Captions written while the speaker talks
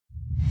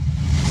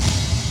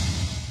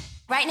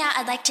Right now,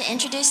 I'd like to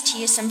introduce to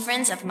you some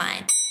friends of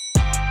mine.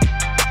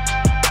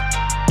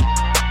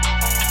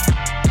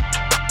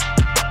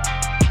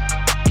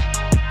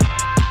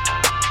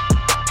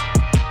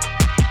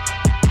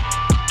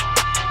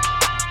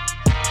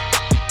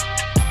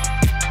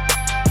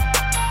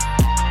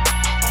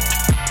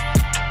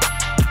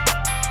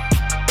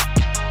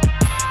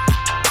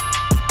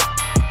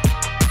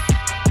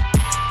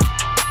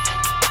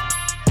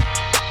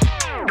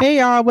 Hey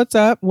y'all, what's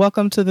up?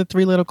 Welcome to the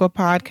Three Lyrical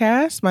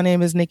Podcast. My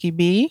name is Nikki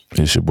B.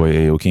 It's your boy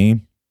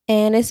Aokeem.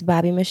 And it's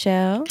Bobby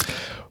Michelle.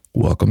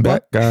 Welcome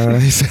back,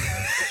 guys.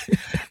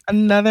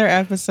 Another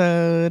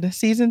episode,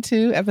 season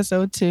 2,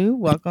 episode 2.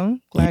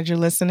 Welcome. Glad you're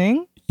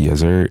listening. Yes,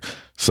 sir.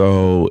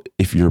 So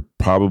if you're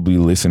probably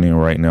listening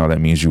right now,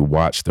 that means you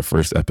watched the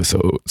first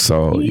episode.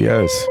 So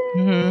yes,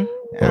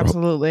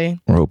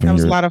 Absolutely. we're hoping that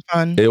was a lot of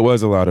fun. It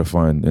was a lot of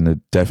fun, and it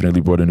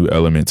definitely brought a new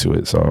element to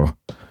it. So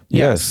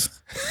yes.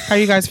 How are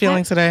you guys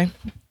feeling today?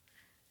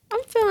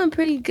 I'm feeling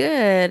pretty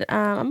good.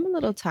 I'm a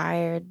little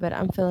tired, but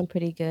I'm feeling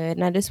pretty good.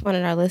 And I just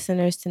wanted our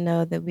listeners to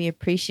know that we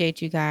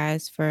appreciate you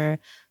guys for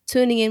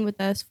tuning in with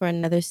us for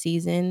another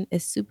season.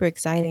 It's super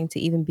exciting to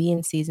even be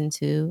in season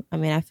 2. I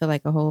mean, I feel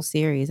like a whole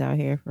series out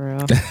here for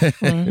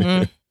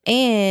real.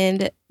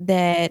 And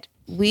that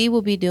we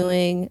will be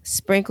doing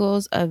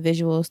sprinkles of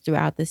visuals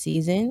throughout the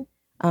season.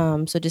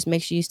 So just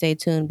make sure you stay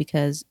tuned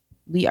because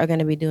we are going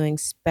to be doing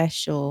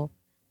special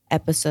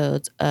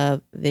episodes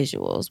of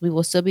visuals. We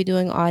will still be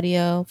doing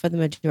audio for the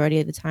majority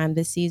of the time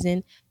this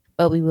season,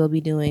 but we will be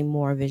doing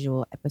more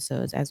visual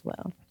episodes as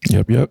well.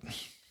 Yep.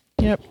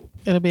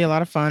 It'll be a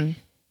lot of fun.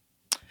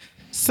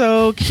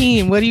 So,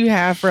 Keem, what do you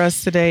have for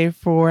us today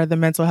for the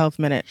Mental Health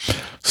Minute?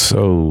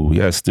 So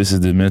yes, this is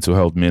the Mental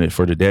Health Minute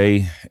for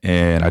today,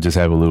 and I just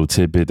have a little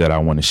tidbit that I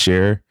want to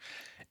share.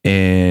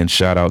 And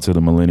shout out to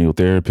the Millennial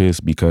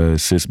Therapist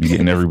because sis be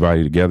getting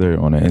everybody together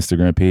on an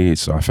Instagram page.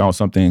 So I found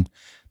something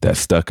that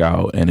stuck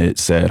out, and it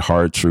said,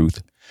 hard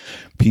truth.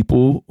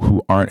 People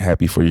who aren't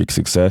happy for your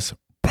success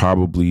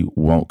probably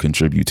won't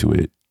contribute to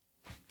it.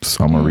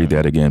 So I'm going to read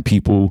that again.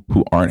 People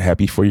who aren't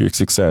happy for your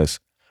success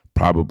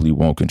probably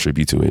won't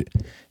contribute to it.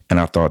 And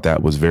I thought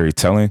that was very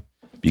telling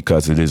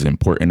because it is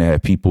important to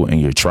have people in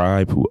your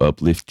tribe who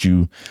uplift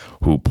you,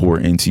 who pour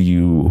into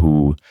you,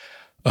 who,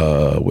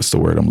 what's the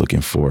word I'm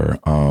looking for?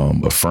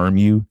 Affirm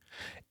you.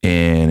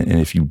 And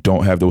if you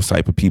don't have those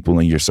type of people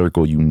in your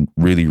circle, you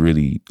really,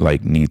 really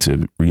need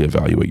to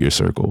reevaluate your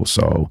circle.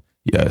 So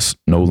yes,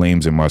 no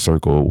lames in my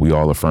circle. We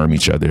all affirm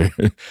each other.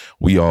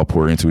 We all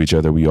pour into each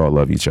other. We all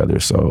love each other.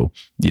 So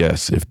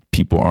yes, if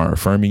people aren't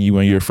affirming you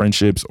in your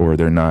friendships or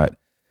they're not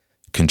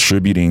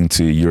contributing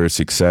to your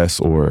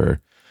success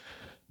or,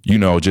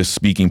 just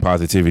speaking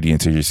positivity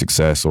into your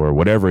success or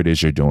whatever it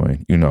is you're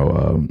doing,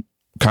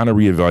 kind of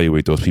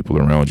reevaluate those people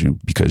around you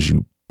because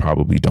you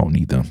probably don't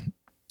need them.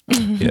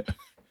 Yeah.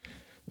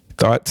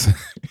 Thoughts?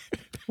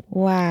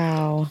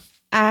 Wow.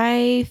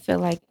 I feel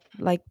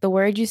like the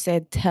word you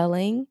said,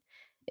 telling,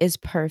 is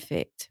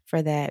perfect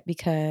for that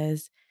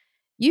because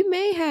you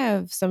may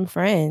have some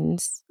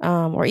friends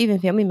or even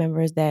family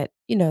members that,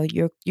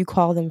 you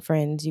call them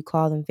friends, you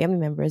call them family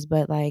members.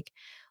 But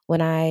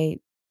when I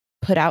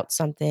put out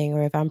something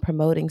or if I'm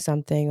promoting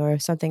something or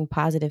if something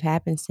positive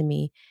happens to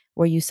me,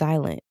 were you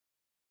silent?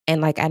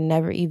 And I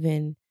never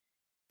even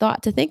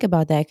thought to think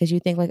about that because you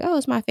think oh,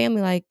 it's my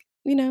family.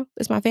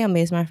 It's my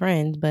family, it's my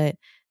friends. But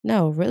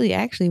no, really,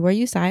 actually, were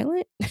you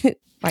silent? If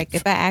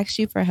I asked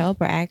you for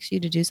help or asked you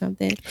to do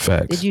something,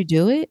 Facts. did you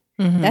do it?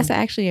 Mm-hmm. That's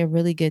actually a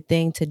really good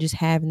thing to just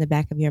have in the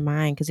back of your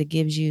mind because it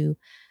gives you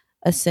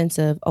a sense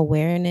of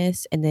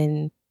awareness. And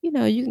then,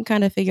 you can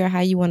kind of figure out how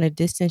you want to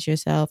distance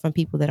yourself from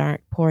people that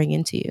aren't pouring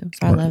into you.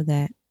 So I love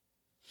that.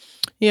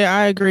 Yeah,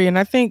 I agree. And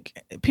I think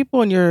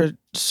people in your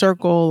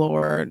circle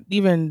or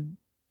even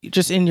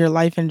just in your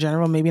life in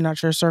general, maybe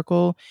not your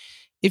circle,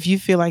 if you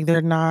feel like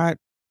they're not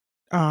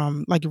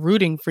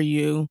rooting for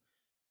you,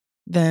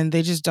 then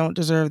they just don't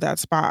deserve that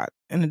spot.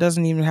 And it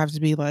doesn't even have to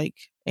be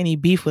any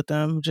beef with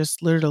them.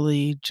 Just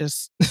literally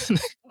just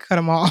cut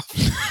them off.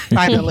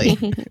 Finally.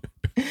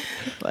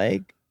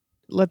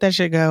 Let that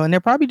shit go. And they're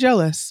probably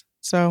jealous.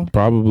 So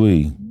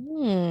Probably.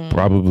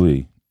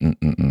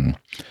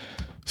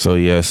 So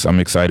yes, I'm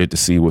excited to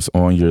see what's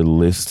on your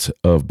list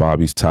of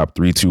Bobby's top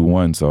 3, 2,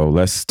 1. So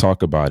let's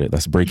talk about it.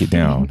 Let's break it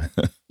down.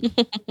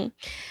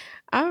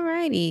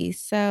 Alrighty.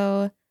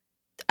 So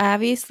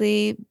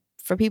obviously,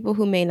 for people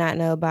who may not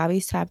know,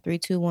 Bobby's top 3,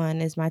 2,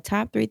 1 is my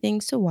top 3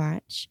 things to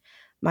watch,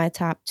 my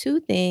top 2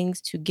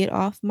 things to get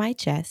off my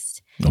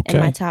chest, and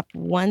my top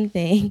 1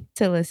 thing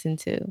to listen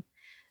to.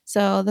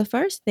 So the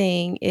first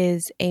thing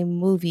is a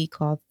movie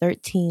called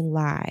 13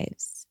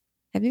 Lives.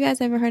 Have you guys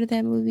ever heard of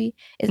that movie?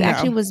 It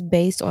actually was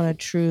based on a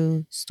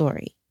true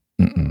story.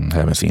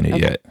 Haven't seen it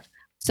yet.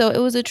 So it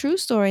was a true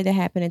story that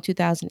happened in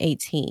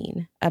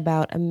 2018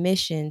 about a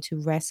mission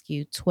to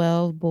rescue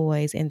 12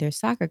 boys and their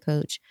soccer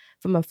coach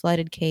from a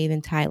flooded cave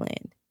in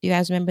Thailand. Do you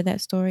guys remember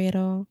that story at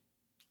all?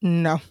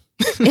 No.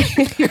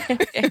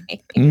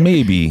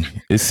 Maybe.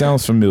 It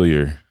sounds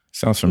familiar.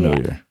 Yeah.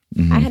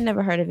 I had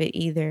never heard of it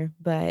either,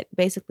 but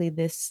basically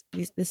this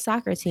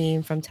soccer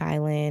team from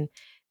Thailand,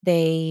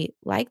 they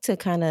like to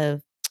kind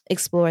of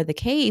explore the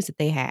caves that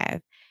they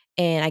have.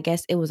 And I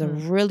guess it was a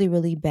Mm. really,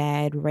 really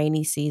bad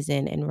rainy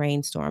season and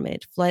rainstorm, and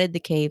it flooded the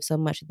cave so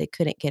much that they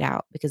couldn't get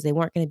out because they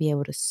weren't going to be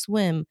able to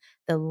swim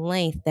the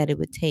length that it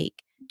would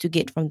take to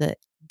get from the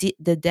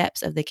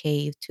depths of the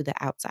cave to the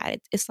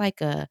outside. It's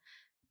like a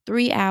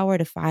 3 hour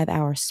to 5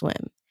 hour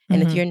swim.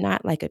 And if Mhm. you're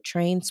not like a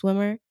trained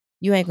swimmer,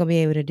 you ain't gonna be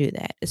able to do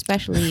that,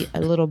 especially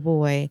a little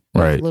boy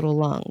with Right. little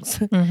lungs.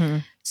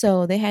 Mhm.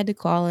 So they had to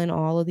call in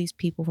all of these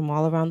people from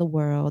all around the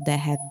world that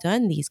have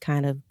done these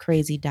kind of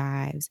crazy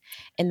dives.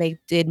 And they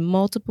did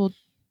multiple.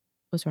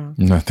 What's wrong?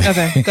 Nothing.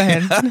 Okay, go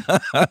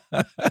ahead.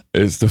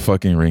 It's the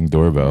fucking Ring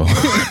doorbell.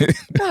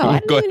 Oh, I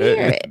didn't Go even hear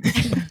ahead.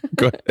 it.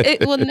 Go ahead.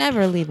 It will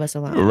never leave us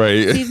alone.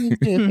 Right. Season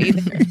 2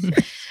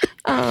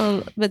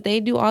 either. But they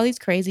do all these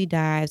crazy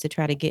dives to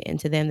try to get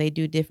into them. They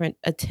do different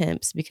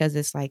attempts because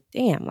it's like,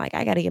 damn, like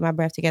I got to get my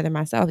breath together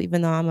myself,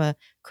 even though I'm a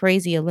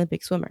crazy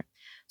Olympic swimmer.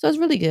 So it's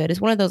really good.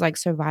 It's one of those like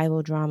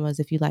survival dramas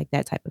if you like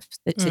that type of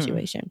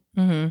situation.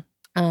 Mhm.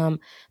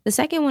 The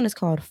second one is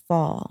called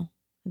Fall.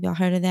 Have y'all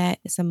heard of that?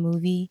 It's a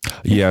movie.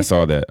 Yeah, I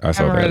saw that. I I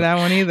saw haven't heard of that.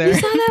 that one either. You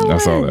saw that one? I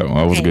saw that one.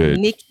 That was good.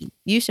 Nikki,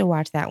 you should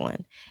watch that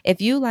one. If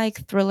you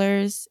like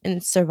thrillers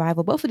and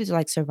survival, both of these are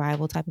like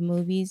survival type of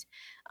movies.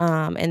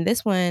 And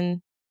this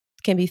one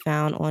can be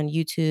found on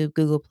YouTube,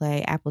 Google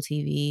Play, Apple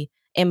TV,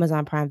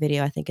 Amazon Prime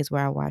Video, I think is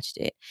where I watched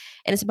it.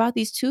 And it's about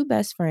these two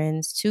best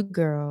friends, two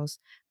girls.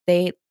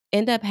 They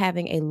end up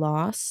having a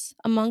loss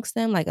amongst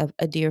them, like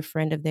a dear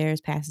friend of theirs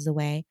passes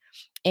away.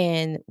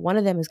 And one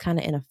of them is kind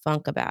of in a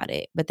funk about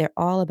it, but they're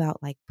all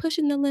about like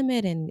pushing the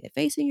limit and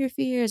facing your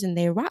fears, and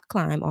they rock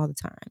climb all the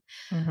time.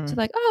 So Mhm.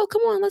 like, oh,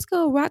 come on, let's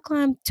go rock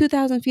climb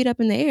 2,000 feet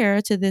up in the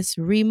air to this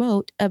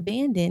remote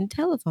abandoned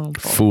telephone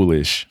pole.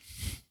 Foolish.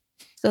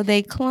 So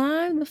they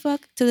climb the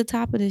fuck to the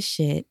top of this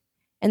shit.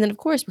 And then of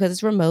course, because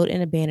it's remote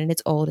and abandoned,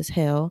 it's old as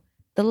hell,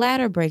 the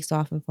ladder breaks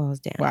off and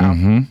falls down. Wow.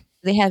 Mhm.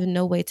 They have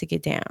no way to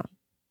get down.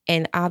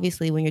 And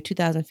obviously, when you're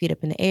 2,000 feet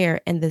up in the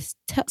air and this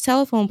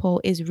telephone pole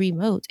is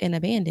remote and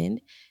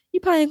abandoned, you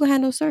probably ain't gonna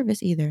have no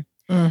service either.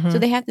 So Mhm.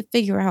 they have to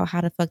figure out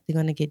how the fuck they're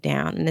gonna get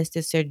down. And it's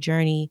just their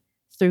journey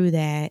through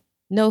that.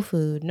 No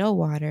food, no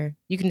water.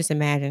 You can just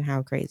imagine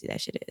how crazy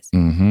that shit is.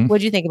 Mhm.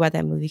 What'd you think about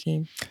that movie,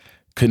 Keem?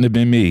 Couldn't have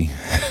been me.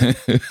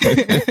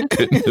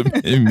 Couldn't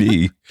have been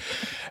me.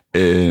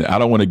 And I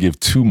don't want to give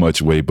too much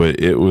away, but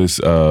it was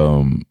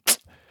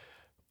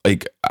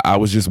like I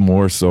was just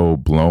more so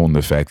blown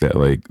the fact that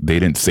like they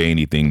didn't say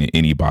anything to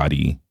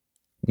anybody,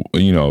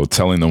 you know,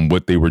 telling them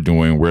what they were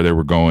doing, where they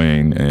were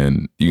going,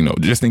 and you know,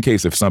 just in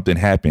case if something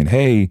happened,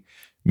 hey,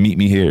 meet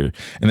me here.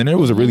 And then there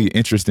was a really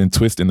interesting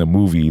twist in the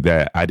movie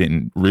that I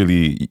didn't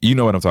really, you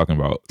know what I'm talking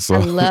about. So I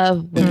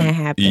love when that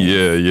happens.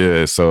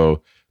 yeah.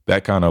 So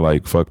that kind of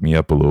like fucked me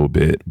up a little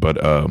bit, but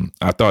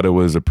I thought it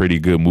was a pretty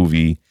good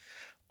movie.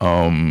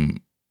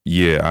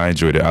 Yeah, I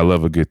enjoyed it. I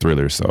love a good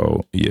thriller,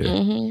 so yeah.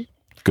 Mhm.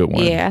 Good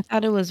one. Yeah, I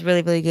thought it was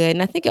really, really good.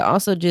 And I think it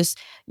also just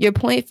your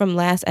point from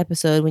last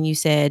episode when you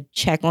said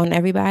check on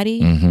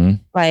everybody. Mm-hmm.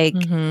 Like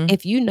Mhm.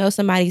 if you know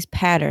somebody's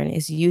pattern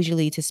is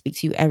usually to speak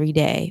to you every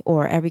day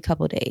or every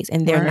couple days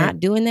and they're Right. not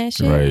doing that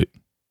shit, Right.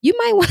 you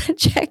might want to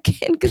check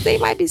in because they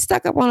might be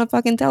stuck up on a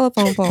fucking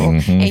telephone pole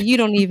Mhm. and you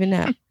don't even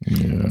know.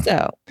 Yeah.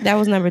 So that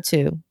was number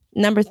 2.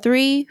 Number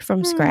 3,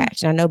 From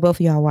Scratch. And I know both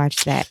of y'all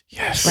watched that.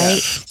 Yes.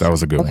 Right? That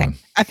was a good Okay. one.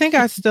 I think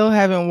I still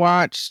haven't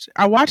watched.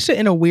 I watched it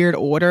in a weird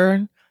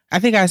order. I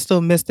think I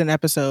still missed an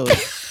episode.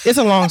 It's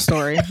a long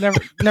story.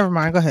 Never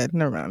mind. Go ahead.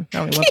 Never mind. I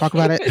don't even want to talk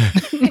about it.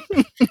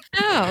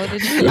 Oh,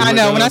 did you? I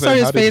know. When I saw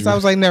his How did face, you- I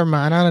was like, never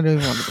mind. I don't even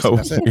want to Oh,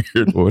 discuss it.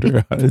 weird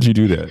order. How did you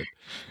do that?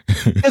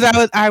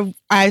 Because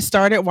I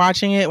started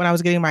watching it when I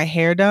was getting my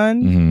hair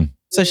done. Mm-hmm.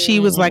 So she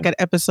was like at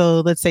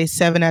episode, let's say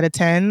 7 out of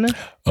 10.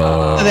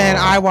 So then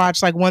I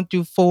watched like 1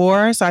 through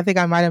 4. So I think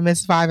I might have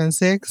missed 5 and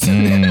 6.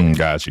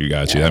 Got you.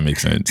 That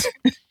makes sense.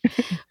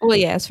 Well,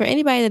 yes, for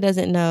anybody that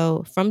doesn't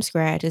know, From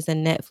Scratch is a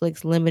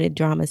Netflix limited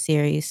drama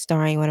series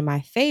starring one of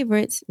my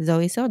favorites,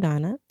 Zoe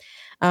Saldana,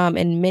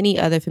 and many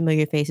other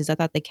familiar faces. I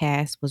thought the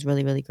cast was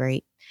really, really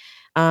great.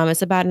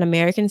 It's about an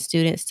American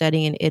student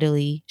studying in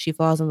Italy. She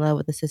falls in love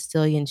with a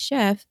Sicilian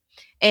chef,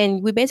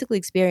 and we basically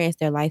experience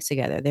their lives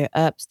together, their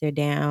ups, their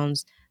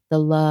downs, the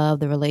love,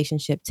 the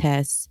relationship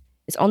tests.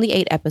 It's only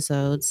 8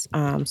 episodes,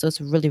 so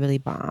it's really, really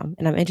bomb.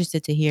 And I'm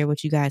interested to hear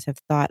what you guys have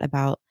thought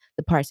about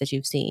the parts that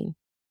you've seen.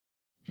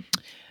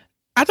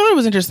 I thought it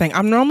was interesting.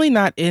 I'm normally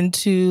not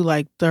into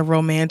like the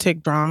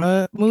romantic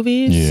drama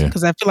movies Yeah.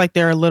 because I feel like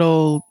they're a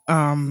little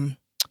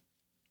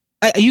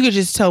you could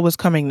just tell what's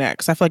coming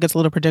next. I feel like it's a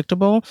little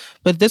predictable,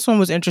 but this one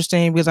was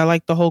interesting because I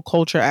like the whole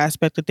culture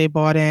aspect that they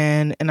brought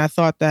in, and I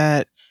thought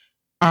that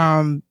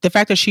the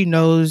fact that she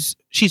knows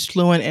she's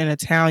fluent in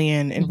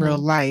Italian in real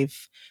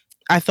life,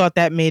 I thought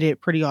that made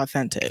it pretty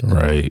authentic.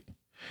 Right.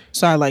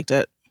 So I liked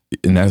it.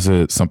 And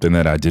that's something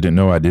that I didn't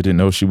know. I didn't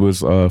know she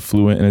was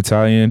fluent in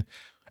Italian.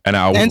 And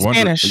I was And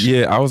wondering, Spanish.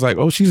 yeah, I was like,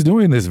 oh, she's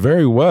doing this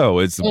very well.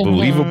 It's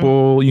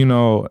believable, you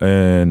know.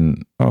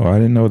 And I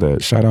didn't know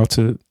that. Shout out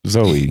to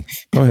Zoe.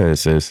 Go ahead,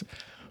 sis.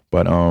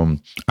 But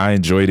I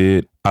enjoyed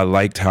it. I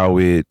liked how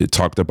it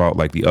talked about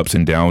like the ups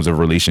and downs of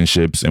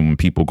relationships and when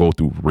people go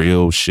through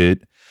real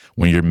shit.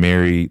 When you're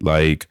married,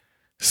 like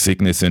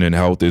sickness and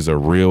health is a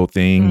real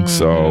thing.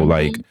 So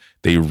like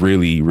they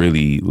really,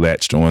 really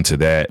latched onto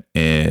that.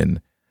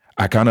 And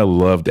I kind of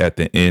loved at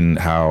the end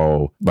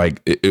how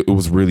like it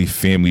was really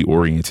family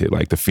oriented.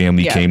 Like the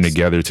family came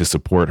together to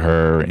support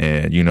her,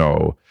 and you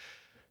know,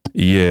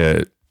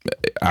 yeah,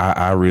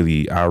 I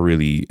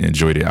really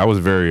enjoyed it. I was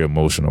very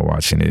emotional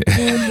watching it.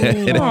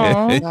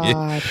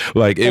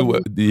 Like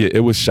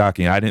it was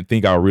shocking. I didn't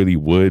think I really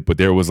would, but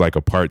there was like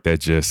a part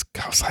that just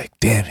I was like,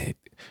 damn it,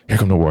 here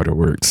come the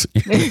waterworks.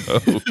 You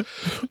know?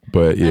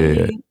 But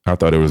yeah, I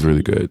thought it was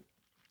really good.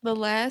 The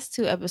last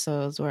two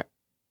episodes were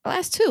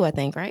last two, I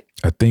think, right?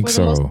 I think were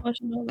so. The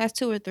most emotional? Last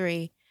two or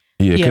three?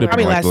 Yeah, it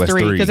probably been like last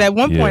three. Because at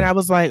one point Yeah. I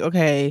was like,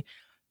 okay,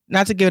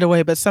 not to give it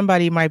away, but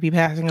somebody might be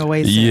passing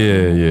away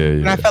soon. Yeah.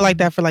 And I felt like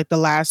that for like the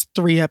last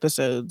 3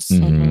 episodes.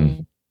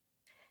 Mhm.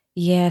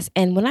 Yes,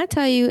 and when I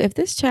tell you, if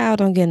this child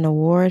don't get an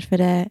award for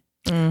that,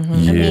 Yeah. I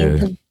mean,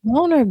 the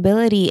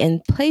vulnerability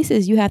and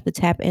places you have to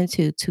tap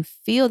into to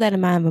feel that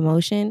amount of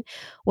emotion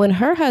when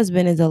her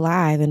husband is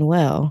alive and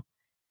well,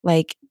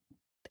 like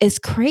it's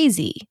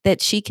crazy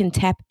that she can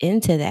tap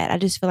into that. I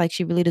just feel like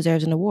she really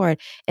deserves an award,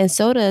 and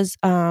so does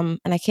and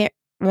I can't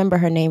remember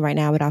her name right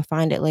now, but I'll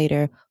find it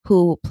later.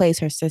 Who plays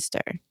her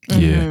sister?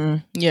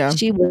 Yeah.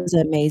 She was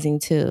amazing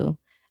too.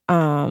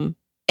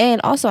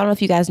 And also, I don't know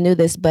if you guys knew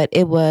this, but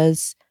it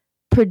was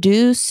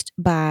produced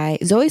by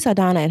Zoe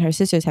Saldana, and her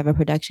sisters have a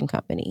production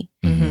company.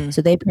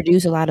 So they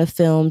produce a lot of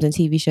films and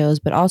TV shows,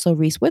 but also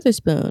Reese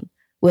Witherspoon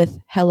with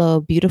Hello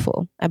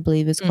Beautiful, I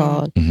believe it's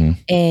called.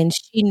 And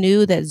she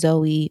knew that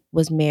Zoe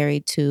was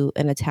married to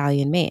an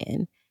Italian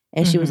man.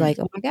 And she was like,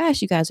 oh my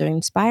gosh, you guys are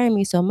inspiring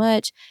me so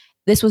much.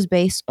 This was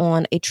based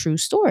on a true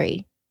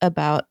story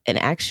about an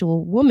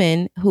actual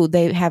woman who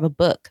they have a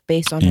book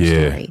based on her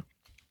story.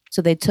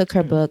 So they took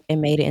her book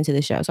and made it into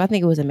the show. So I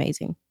think it was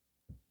amazing.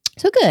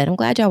 So good. I'm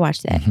glad y'all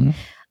watched that.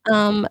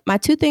 My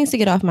 2 things to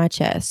get off my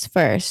chest.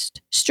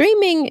 First,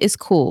 streaming is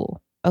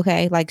cool.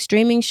 Okay. Like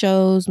streaming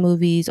shows,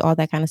 movies, all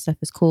that kind of stuff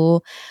is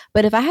cool.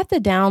 But if I have to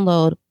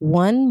download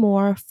one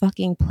more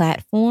fucking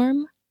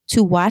platform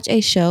to watch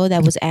a show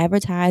that was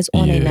advertised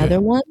on another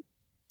one.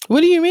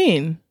 What do you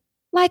mean?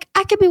 Like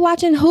I could be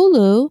watching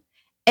Hulu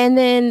and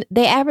then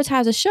they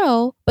advertise a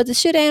show, but the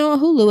shit ain't on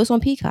Hulu. It's on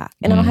Peacock.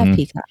 And I don't have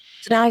Peacock.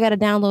 So now I got to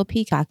download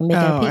Peacock and make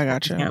it a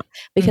Peacock account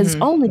because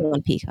it's only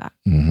on Peacock.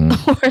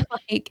 Or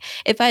like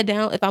if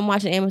I'm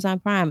watching Amazon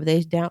Prime, but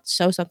they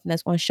show something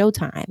that's on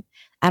Showtime.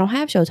 I don't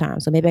have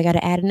Showtime. So maybe I got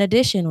to add an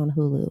addition on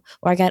Hulu.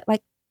 Or I got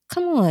like,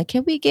 come on,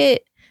 can we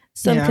get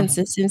some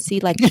consistency?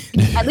 Like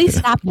at least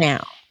stop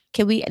now.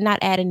 Can we not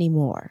add any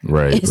more?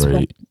 Right.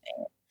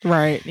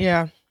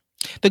 Yeah.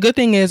 The good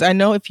thing is I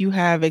know if you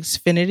have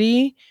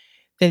Xfinity,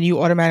 then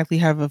you automatically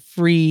have a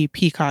free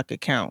Peacock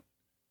account.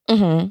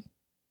 And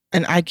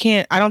I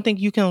don't think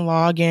you can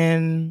log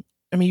in.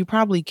 I mean, you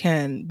probably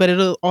can, but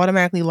it'll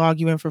automatically log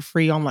you in for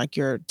free on like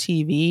your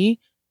TV,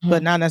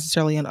 but not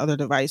necessarily on other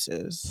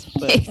devices.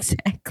 But,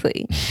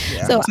 exactly.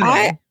 Yeah, so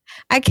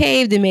I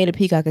caved and made a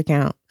Peacock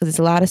account because it's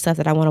a lot of stuff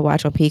that I want to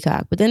watch on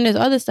Peacock. But then there's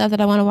other stuff that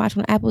I want to watch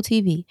on Apple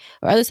TV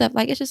or other stuff.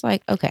 Like, it's just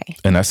like, okay.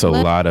 And that's a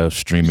lot of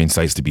streaming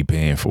sites to be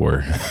paying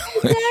for.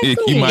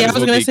 Exactly. I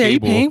was going to say, are you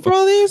paying for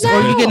all these? Or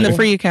are you getting the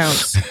free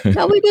accounts?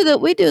 No, we do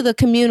the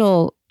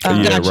communal.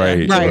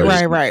 Right.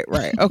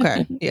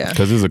 Okay. Yeah.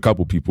 Because there's a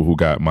couple people who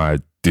got my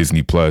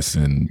Disney Plus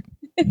and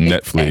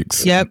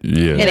Netflix. Yeah. And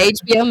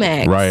HBO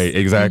Max. Right,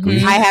 exactly.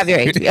 I have your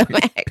HBO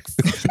Max.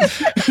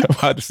 I'm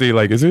about to say,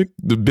 like, is it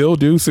the bill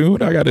due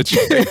soon? I gotta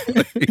check.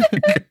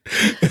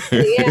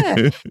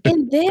 Yeah.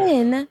 And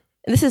then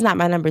this is not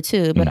my number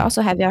 2, but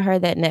also have y'all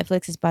heard that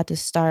Netflix is about to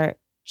start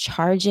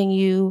charging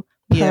you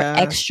per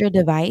extra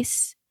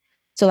device?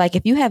 So like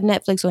if you have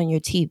Netflix on your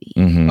TV.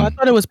 I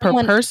thought it was per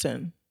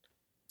person.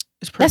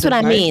 That's what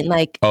I mean.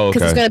 Like,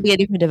 because it's going to be a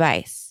different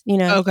device, you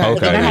know? Okay.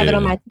 Like, if I have it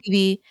on my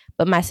TV,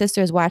 but my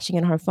sister is watching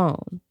it on her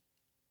phone.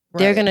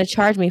 They're going to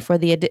charge me for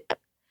the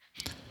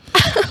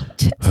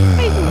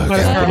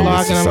start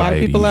logging a lot of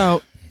people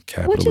out.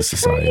 Capitalist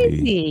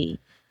society.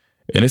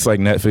 And it's like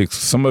Netflix,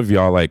 some of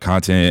y'all like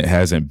content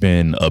hasn't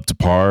been up to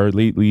par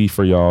lately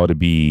for y'all to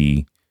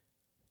be,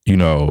 you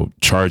know,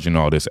 charging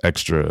all this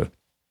extra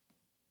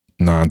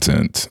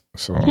nonsense.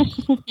 So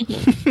But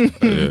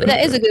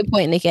that is a good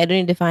point, Nikki. I do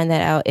need to find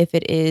that out. If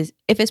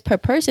it's per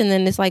person,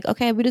 then it's like,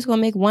 okay, we're just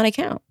gonna make one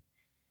account,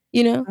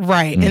 you know?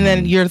 Right. And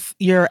then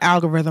your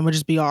algorithm would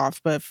just be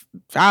off. But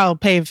I'll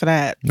pay for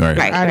that. Right.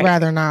 I'd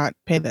rather not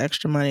pay the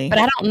extra money. But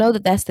I don't know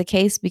that that's the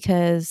case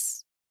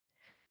because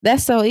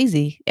that's so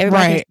easy.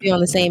 Everybody can be on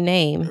the same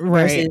name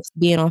versus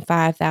being on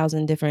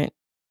 5,000 different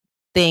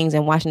things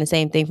and watching the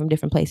same thing from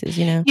different places,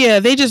 you know? Yeah,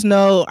 they just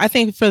know. I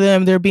think for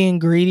them, they're being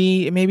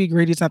greedy. Maybe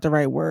greedy is not the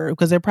right word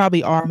because they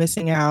probably are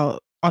missing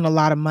out on a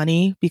lot of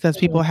money because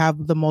people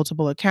have the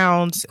multiple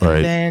accounts, and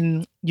Right.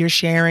 then you're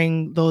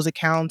sharing those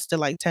accounts to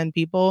like 10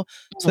 people.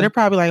 So they're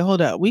probably like,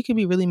 hold up, we could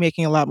be really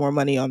making a lot more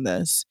money on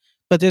this.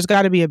 But there's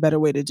got to be a better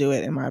way to do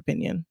it, in my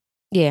opinion.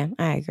 Yeah,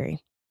 I agree.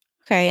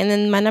 Okay, and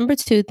then my number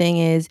 2 thing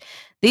is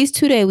these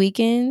 2-day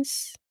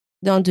weekends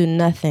don't do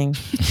nothing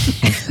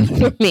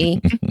for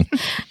me.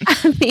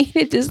 I mean,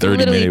 it just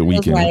 30-minute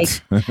literally feels like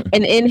weekends.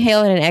 an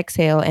inhale and an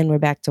exhale, and we're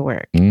back to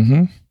work.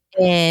 Mm-hmm.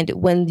 And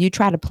when you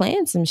try to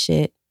plan some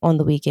shit on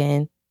the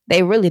weekend,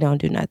 they really don't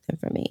do nothing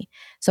for me.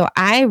 So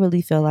I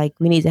really feel like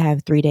we need to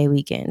have 3-day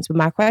weekends. But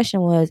my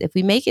question was, if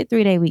we make it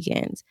 3-day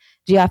weekends,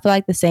 do y'all feel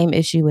like the same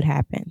issue would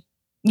happen?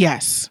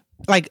 Yes.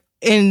 Like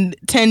in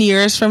 10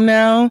 years from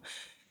now,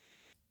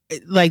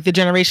 like the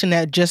generation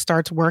that just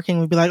starts working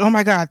would be like, oh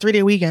my God,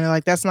 3-day weekend.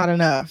 Like, that's not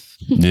enough.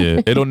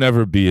 Yeah, it'll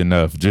never be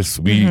enough. Just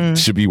we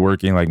should be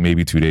working like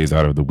maybe 2 days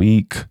out of the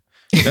week.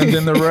 And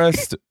then the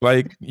rest,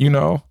 like,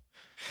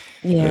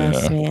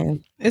 Yes,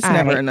 man. It's All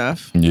never right.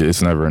 enough. Yeah,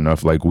 it's never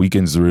enough. Like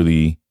weekends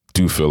really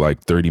do feel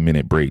like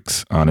 30-minute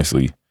breaks,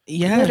 honestly.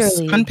 Yes.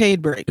 Literally.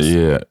 Unpaid breaks.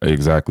 Yeah,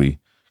 exactly.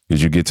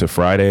 Because you get to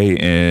Friday,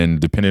 and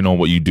depending on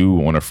what you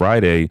do on a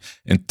Friday,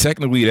 and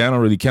technically that don't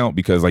really count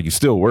because like you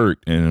still work,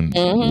 and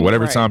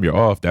whatever Right. time you're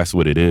off, that's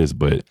what it is.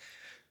 But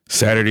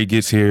Saturday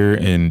gets here,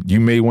 and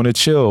you may want to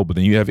chill, but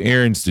then you have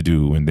errands to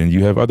do, and then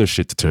you have other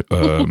shit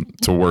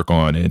to work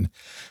on, and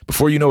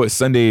before you know it,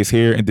 Sunday is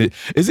here. And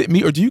is it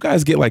me, or do you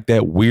guys get like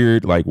that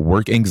weird like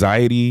work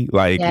anxiety,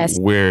 like Yes.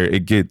 where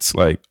it gets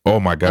like, oh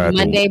my The God,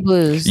 Monday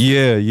blues.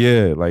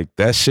 yeah, like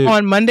that shit.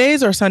 On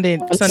Mondays or Sunday?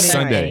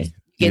 Sunday. night?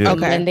 Get Yeah. the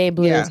Okay. Monday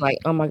blues. Yeah. Like,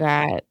 oh my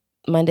God,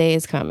 Monday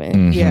is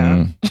coming.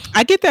 Yeah. Mhm.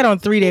 I get that on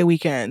 3-day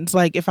weekends.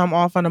 Like if I'm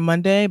off on a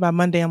Monday, by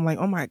Monday, I'm like,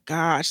 oh my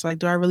gosh, like,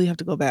 do I really have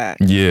to go back?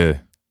 Yeah.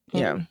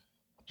 Yeah.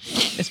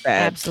 It's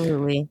bad.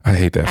 Absolutely. I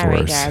hate that All for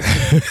right,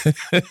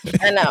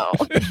 us. I know.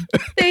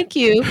 Thank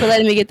you for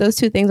letting me get those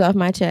 2 things off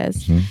my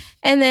chest. Mhm.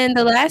 And then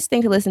the last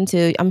thing to listen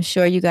to, I'm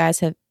sure you guys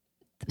have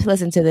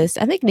listened to this.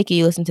 I think Nikki,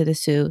 you listened to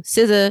this too.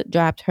 SZA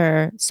dropped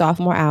her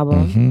sophomore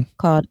album Mhm.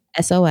 called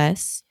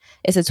SOS.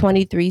 It's a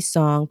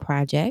 23-song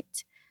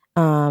project.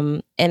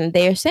 And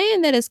they're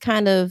saying that it's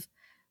kind of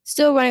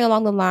still running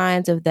along the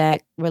lines of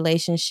that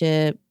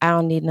relationship. I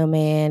don't need no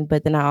man,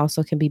 but then I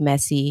also can be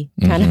messy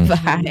kind of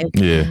vibe.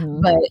 Yeah.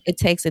 But it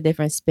takes a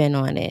different spin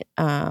on it.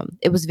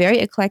 It was very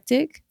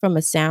eclectic from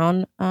a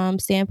sound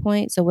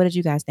standpoint. So what did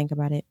you guys think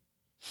about it?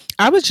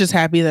 I was just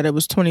happy that it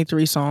was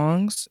 23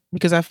 songs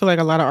because I feel like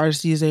a lot of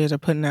artists these days are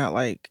putting out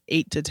like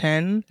 8 to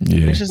 10.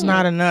 Yeah. It's just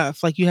not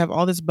enough. Like you have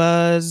all this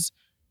buzz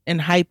and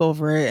hype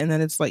over it, and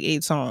then it's like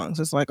 8 songs.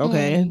 It's like,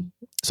 okay.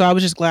 So I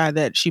was just glad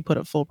that she put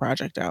a full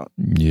project out.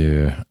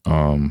 Yeah.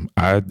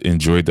 I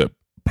enjoyed the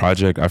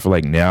project. I feel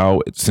like now,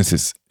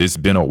 since it's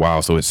been a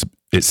while, so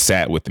it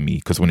sat with me,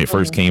 because when it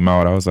first came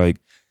out, I was like,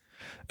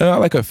 I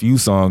like a few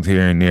songs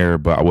here and there,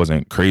 but I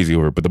wasn't crazy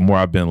over it. But the more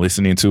I've been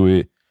listening to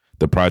it,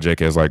 the project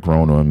has like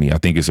grown on me. I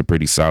think it's a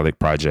pretty solid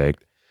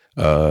project.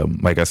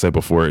 Like I said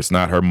before, it's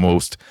not her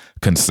most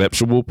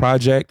conceptual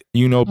project,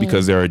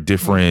 because there are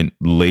different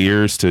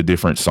layers to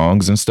different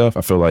songs and stuff.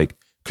 I feel like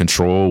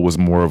Control was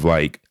more of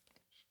like,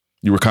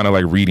 you were kind of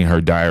like reading her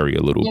diary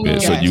a little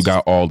bit. So you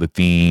got all the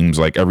themes,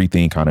 like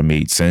everything kind of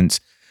made sense.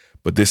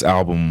 But this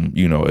album,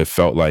 it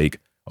felt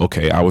like,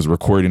 okay, I was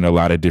recording a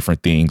lot of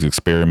different things,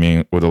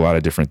 experimenting with a lot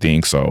of different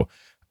things. So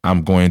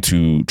I'm going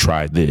to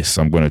try this.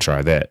 I'm going to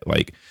try that.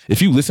 Like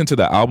if you listen to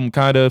the album,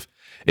 kind of,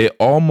 it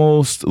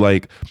almost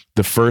like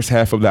the first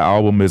half of the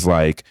album is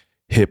like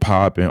hip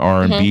hop and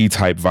R&B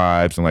type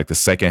vibes. And like the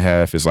second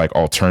half is like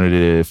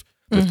alternative.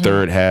 The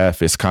third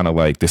half is kind of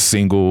like the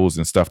singles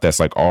and stuff that's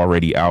like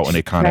already out, and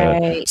it kind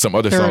of some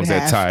other Third songs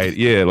that half. tie it.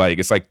 Yeah, like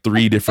it's like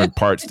 3 different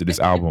parts to this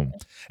album,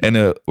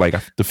 and like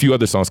the few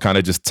other songs kind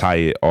of just tie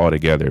it all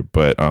together.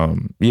 But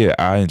yeah,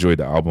 I enjoyed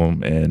the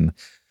album, and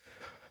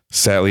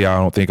sadly, I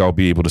don't think I'll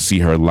be able to see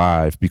her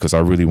live because I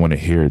really want to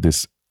hear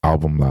this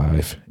album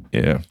live.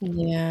 Yeah.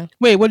 Yeah.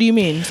 Wait, what do you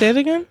mean? Say it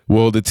again?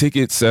 Well, the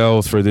ticket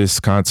sales for this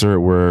concert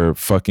were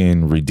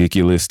fucking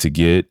ridiculous to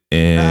get,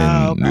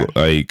 and okay.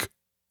 like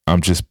I'm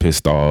just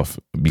pissed off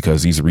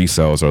because these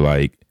resales are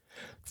like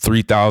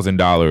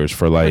 $3,000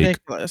 for like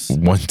Ridiculous.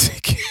 one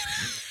ticket.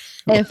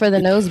 And for the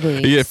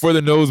nosebleeds. Yeah, for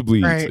the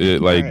nosebleeds.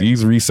 Right, Like right.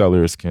 these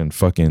resellers can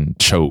fucking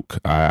choke.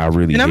 I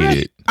really And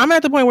hate it. I'm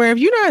at the point where if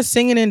you're not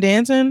singing and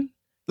dancing,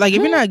 like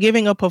if you're not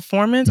giving a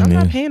performance, I'm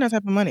not paying that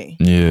type of money.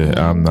 Yeah,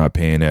 I'm not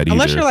paying that either.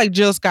 Unless you're like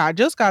Jill Scott.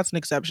 Jill Scott's an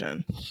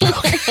exception.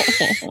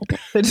 I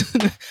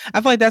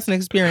feel like that's an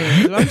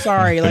experience. I'm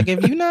sorry. Like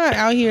if you're not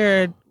out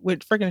here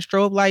with freaking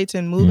strobe lights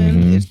and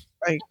moving, it's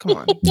like, come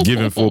on.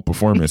 giving full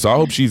performance. So I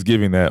hope she's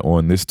giving that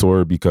on this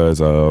tour, because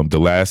the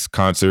last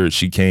concert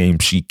she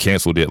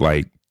canceled it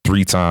like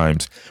 3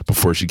 times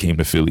before she came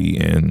to Philly,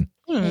 and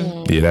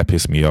yeah, that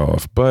pissed me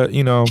off. But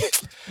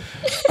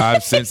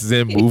I've since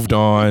then moved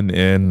on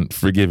and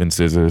forgiven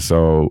SZA.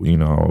 So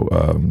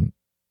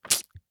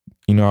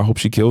I hope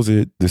she kills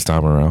it this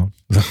time around.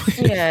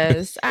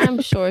 Yes,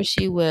 I'm sure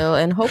she will.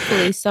 And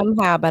hopefully,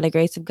 somehow, by the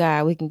grace of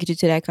God, we can get you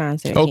to that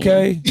concert.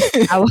 Okay.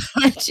 I will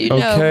let you know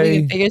if we Okay.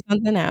 can figure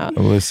something out.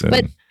 Listen.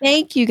 But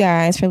thank you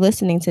guys for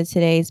listening to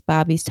today's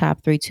Bobby's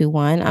Top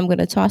 321. I'm going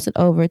to toss it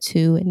over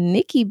to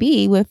Nikki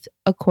B with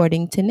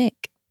According to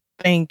Nick.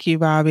 Thank you,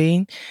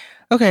 Bobby.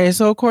 Okay,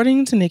 so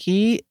according to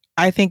Nikki,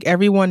 I think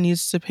everyone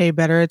needs to pay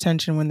better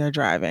attention when they're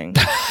driving.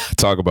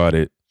 Talk about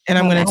it. And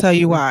I'm going to tell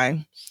you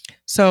why.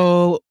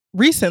 So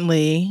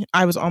recently,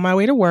 I was on my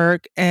way to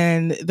work,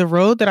 and the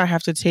road that I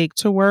have to take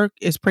to work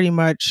is pretty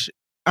much,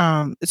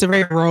 it's a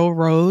very rural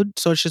road.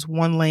 So it's just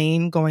one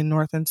lane going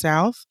north and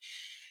south.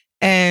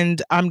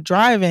 And I'm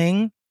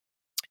driving,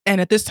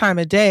 and at this time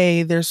of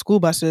day, there's school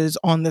buses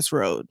on this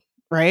road,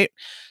 right?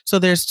 So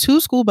there's 2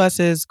 school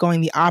buses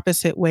going the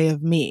opposite way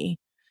of me.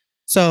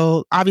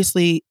 So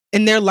obviously,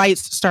 and their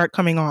lights start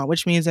coming on,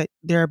 which means that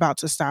they're about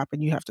to stop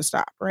and you have to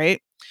stop,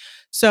 right?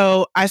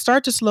 So I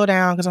start to slow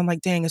down because I'm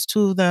like, dang, it's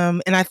 2 of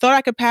them. And I thought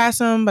I could pass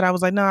them, but I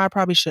was like, no, I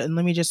probably shouldn't.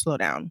 Let me just slow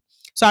down.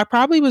 So I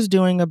probably was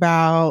doing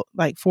about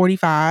like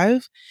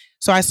 45.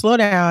 So I slowed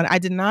down. I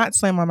did not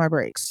slam on my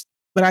brakes,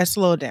 but I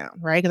slowed down,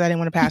 right? Because I didn't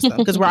want to pass them.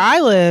 Because where I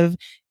live,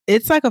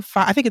 it's like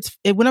I think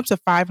it went up to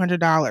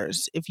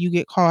 $500 if you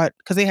get caught,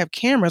 because they have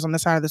cameras on the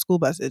side of the school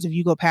buses. If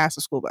you go past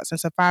the school bus,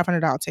 it's a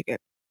 $500 ticket.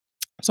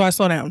 So I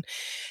slow down.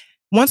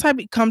 Once I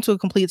come to a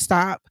complete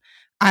stop,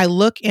 I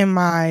look in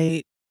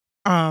my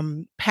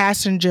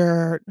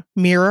passenger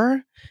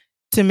mirror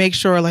to make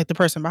sure like the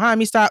person behind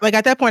me stopped. Like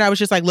at that point, I was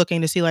just like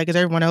looking to see like, is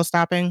everyone else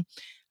stopping?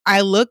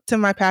 I looked to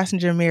my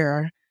passenger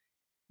mirror.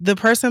 The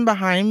person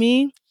behind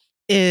me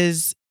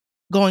is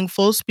going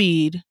full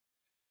speed,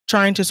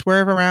 trying to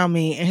swerve around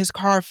me, and his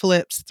car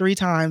flips 3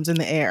 times in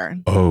the air.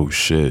 Oh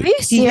shit. Are you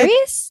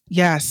serious?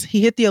 Yes,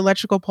 he hit the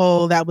electrical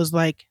pole that was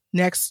like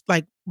next,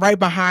 like right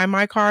behind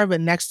my car, but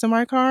next to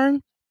my car.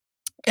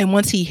 And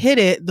once he hit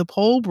it, the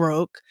pole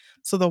broke.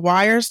 So the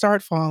wires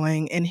start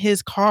falling and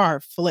his car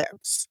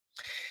flips.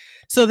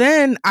 So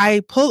then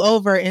I pull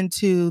over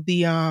into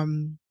the,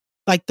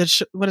 like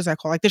what is that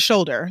called? Like the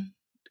shoulder.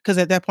 Because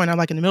at that point, I'm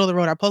like in the middle of the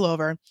road, I pull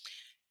over.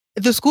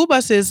 The school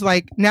bus is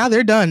like, now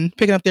they're done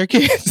picking up their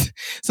kids.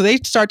 So they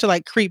start to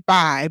like creep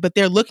by, but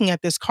they're looking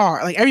at this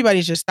car. Like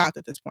everybody's just stopped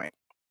at this point.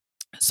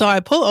 So I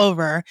pull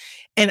over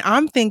and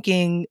I'm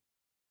thinking,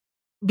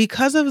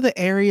 because of the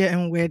area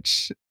in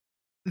which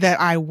that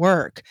I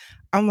work,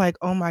 I'm like,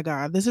 oh my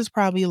God, this is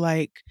probably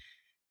like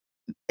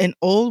an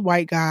old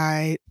white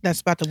guy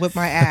that's about to whip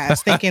my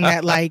ass, thinking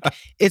that like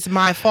it's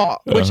my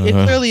fault, which it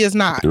clearly is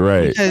not.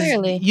 Right. Because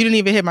Clearly. you didn't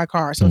even hit my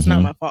car, so it's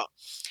not my fault.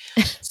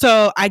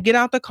 So I get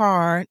out the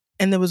car,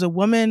 and there was a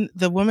woman,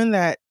 the woman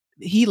that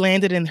he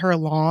landed in her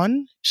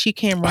lawn, she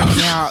came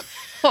running out.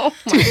 Oh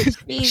my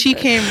Jesus. She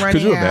came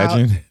running Could you out.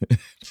 imagine?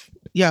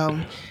 Yo,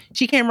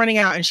 she came running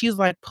out and she's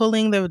like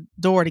pulling the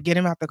door to get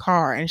him out the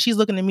car. And she's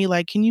looking at me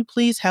like, can you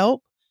please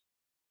help?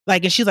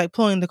 Like, and she's like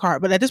pulling the car.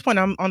 But at this point,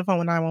 I'm on the phone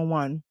with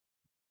 911.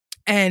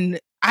 And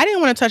I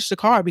didn't want to touch the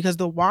car because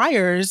the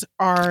wires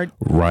are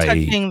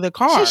touching the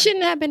car. She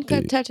shouldn't have been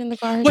touching the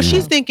car. Well,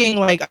 she's thinking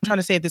like, I'm trying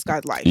to save this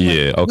guy's life.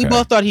 Yeah, okay. We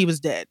both thought he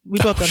was dead. He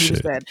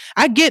was dead.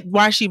 I get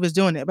why she was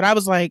doing it, but I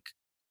was like,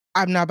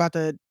 I'm not about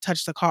to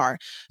touch the car.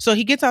 So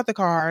he gets out the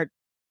car.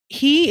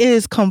 He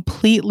is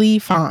completely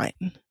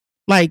fine.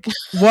 Like,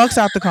 walks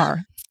out the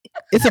car.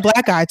 It's a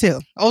black guy too.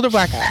 Older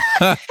black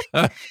guy.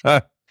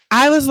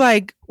 I was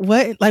like,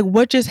 what? Like,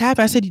 what just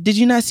happened? I said, did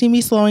you not see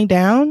me slowing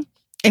down?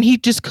 And he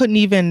just couldn't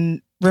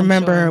even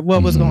remember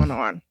what was going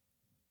on.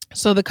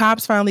 So the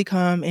cops finally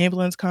come,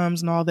 ambulance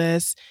comes and all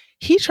this.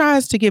 He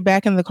tries to get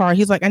back in the car.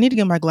 He's like, I need to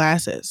get my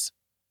glasses.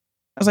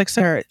 I was like,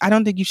 sir, I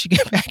don't think you should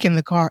get back in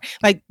the car.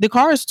 Like, the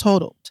car is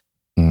totaled.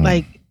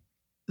 Like,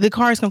 the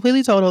car is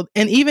completely totaled.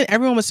 And even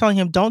everyone was telling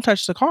him, don't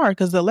touch the car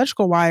because the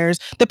electrical wires,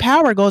 the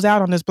power goes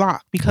out on this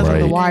block because of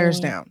the wires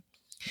down.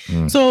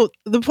 So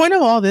the point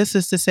of all this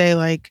is to say,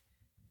 like,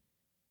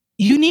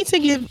 you need to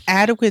give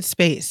adequate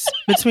space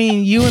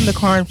between you and the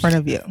car in front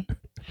of you.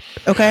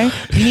 Okay?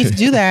 You need to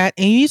do that.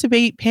 And you need to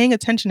be paying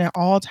attention at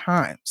all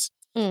times.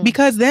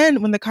 Because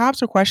then when the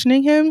cops were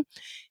questioning him,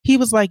 he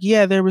was like,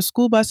 yeah, there were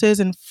school buses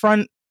in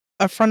front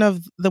of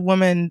the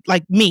woman,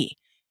 like me.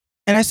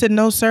 And I said,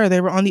 no, sir, they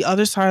were on the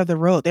other side of the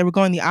road. They were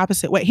going the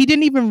opposite way. He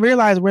didn't even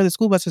realize where the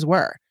school buses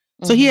were.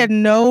 So he had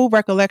no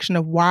recollection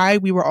of why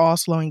we were all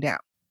slowing down.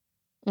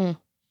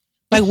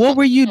 Like, what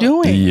were you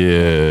doing?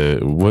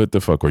 Yeah, what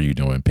the fuck were you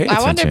doing? Pay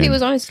attention. I wonder if he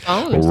was on his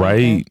phone or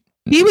right.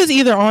 He was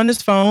either on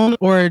his phone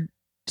or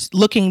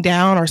looking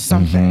down or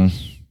something.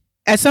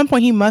 At some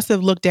point, he must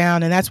have looked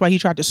down, and that's why he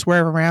tried to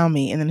swerve around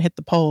me and then hit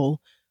the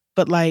pole.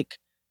 But like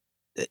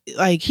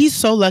he's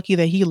so lucky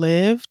that he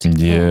lived.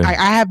 Yeah, I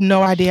have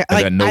no idea. And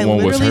like, that no I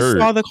one was literally hurt.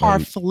 saw the car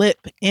Like,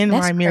 flip in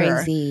my mirror.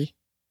 Crazy.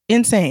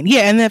 Insane.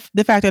 Yeah, and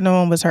the fact that no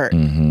one was hurt.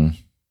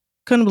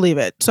 Couldn't believe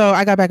it. So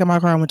I got back in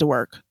my car and went to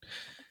work.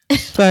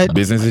 But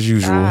business as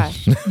usual.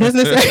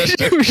 business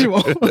as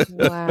usual.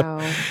 Wow.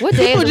 What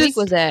day of the week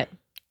was that?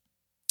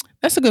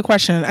 That's a good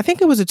question. I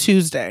think it was a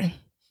Tuesday.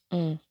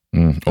 On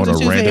a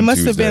Tuesday. random It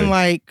must Tuesday. have been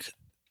like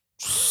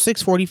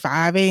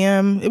 6:45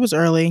 a.m. It was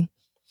early.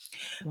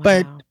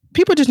 But Wow.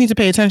 people just need to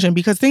pay attention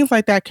because things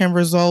like that can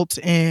result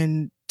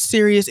in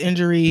serious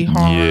injury,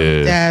 harm,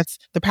 Yeah. death.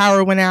 The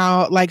power went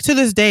out. Like to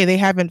this day, they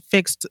haven't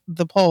fixed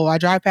the pole. I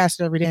drive past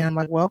it every day and I'm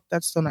like, well,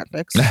 that's still not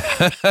fixed.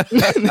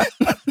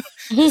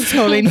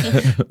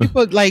 So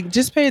people like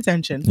just pay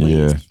attention, please.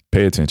 Yeah.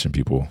 Pay attention,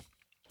 people.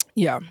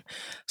 Yeah.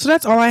 So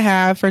that's all I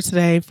have for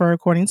today for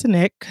According to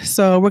Nick.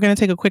 So we're going to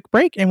take a quick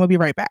break and we'll be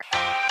right back.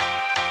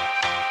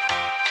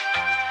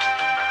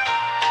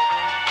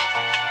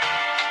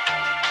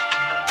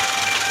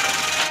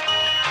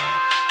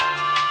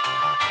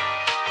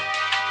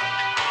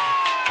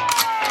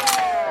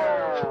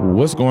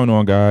 What's going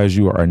on, guys?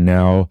 You are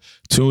now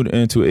tuned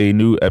into a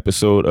new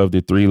episode of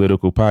the Three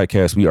Lytical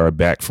Podcast. We are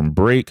back from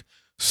break.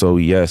 So,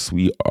 yes,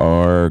 we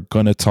are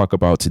going to talk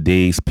about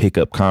today's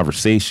pickup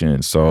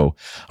conversation. So,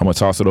 I'm going to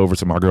toss it over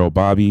to my girl,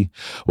 Bobby.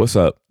 What's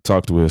up?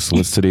 Talk to us.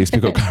 What's today's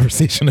pickup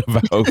conversation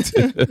about?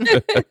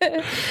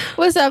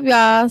 What's up,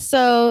 y'all?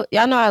 So,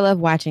 y'all know I love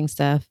watching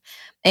stuff.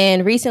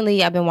 And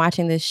recently, I've been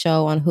watching this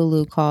show on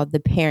Hulu called The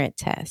Parent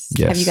Test.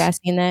 Yes. Have you guys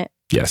seen that?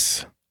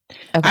 Yes.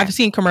 Okay. I've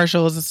seen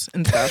commercials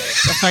and stuff.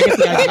 That's how I get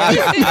the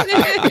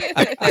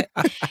idea.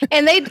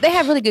 And they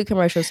have really good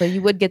commercials, so you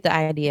would get the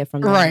idea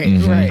from them. Right,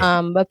 Mhm.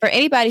 right. But for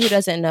anybody who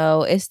doesn't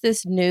know, it's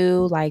this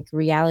new like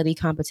reality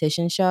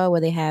competition show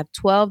where they have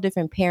 12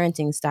 different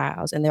parenting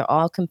styles and they're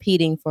all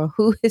competing for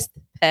who is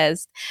the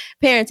best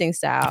parenting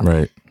style.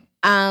 Right.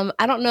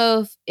 I don't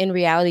know if in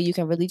reality you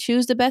can really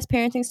choose the best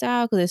parenting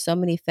style because there's so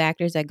many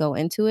factors that go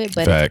into it.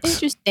 But Facts. it's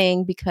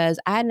interesting because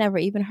I had never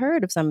even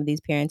heard of some of these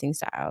parenting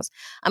styles.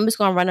 I'm just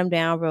gonna run them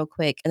down real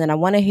quick, and then I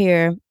want to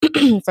hear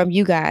from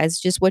you guys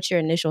just what your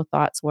initial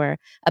thoughts were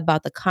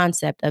about the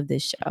concept of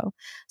this show.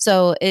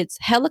 So it's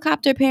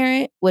helicopter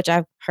parent, which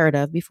I've heard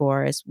of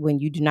before. Is when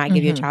you do not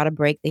give your Mhm. child a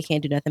break; they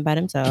can't do nothing by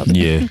themselves.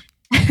 Yeah.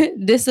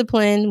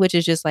 Discipline, which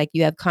is just like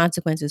you have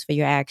consequences for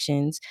your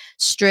actions.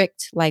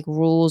 Strict, like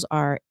rules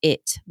are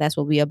it. That's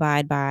what we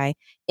abide by.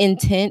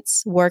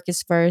 Intense, work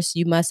is first.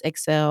 You must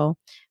excel.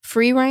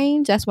 Free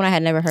range, that's one I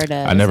had never heard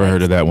of. I never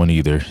heard of that one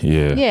either.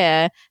 Yeah.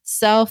 Yeah.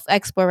 Self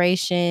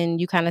exploration,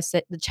 you kind of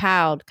set the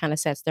child kind of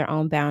sets their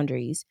own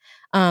boundaries.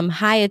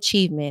 High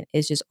achievement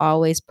is just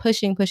always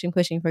pushing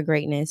for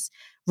greatness.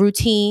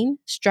 Routine,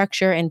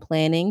 structure, and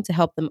planning to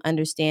help them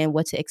understand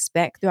what to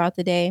expect throughout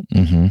the day.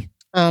 Mm-hmm.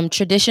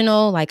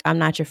 Traditional, like I'm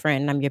not your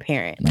friend, I'm your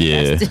parent. Like,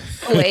 Yeah. that's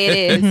just the way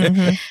it is.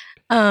 Mhm.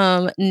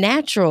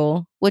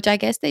 Natural, which I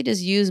guess they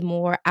just use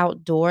more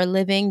outdoor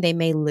living. They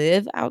may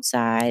live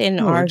outside in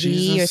an Oh, RV or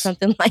Jesus.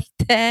 something like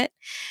that.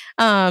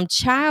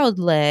 Child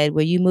led,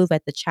 where you move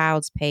at the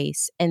child's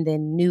pace, and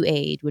then new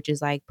age, which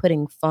is like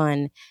putting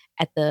fun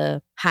at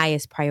the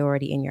highest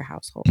priority in your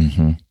household.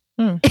 Mm-hmm.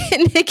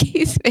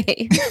 Nikki's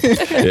face.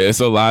 Yeah, it's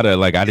a lot of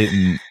like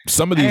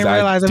some of I these didn't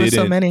realize there was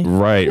so many.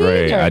 Right, Me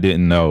right. either. I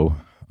didn't know.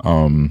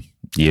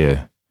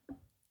 Yeah.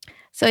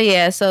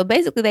 So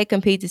basically they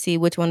compete to see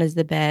which one is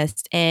the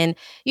best. And,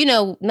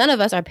 none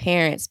of us are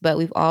parents, but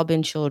we've all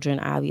been children,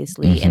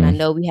 obviously. And I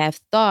know we have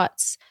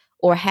thoughts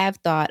or have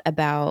thought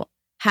about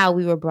how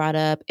we were brought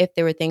up, if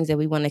there were things that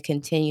we want to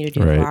continue to do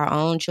Right. for our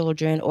own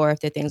children, or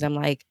if there are things I'm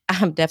like,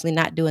 I'm definitely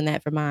not doing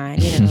that for mine,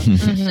 So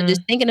Mhm.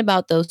 just thinking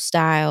about those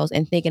styles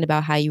and thinking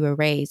about how you were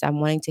raised, I'm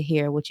wanting to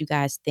hear what you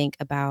guys think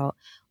about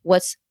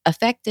what's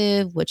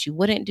effective, what you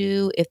wouldn't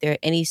do, if there are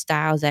any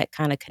styles that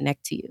kind of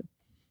connect to you.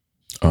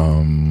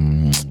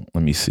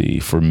 Let me see.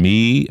 For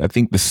me, I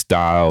think the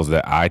styles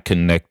that I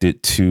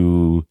connected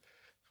to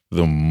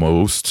the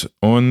most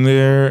on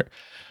there,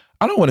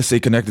 I don't want to say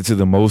connected to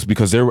the most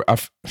because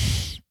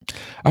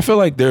I feel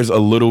like there's a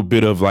little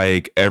bit of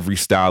like every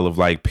style of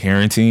like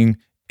parenting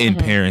in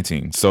Mhm.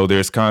 parenting. So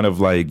there's kind of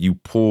like you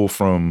pull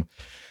from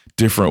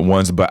different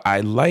ones, but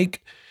I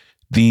like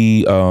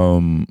the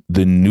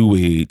new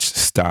age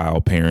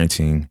style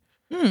parenting.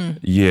 Hmm.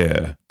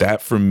 Yeah,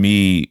 that for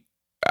me,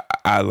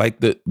 I like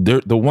the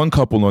one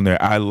couple on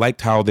there. I liked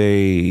how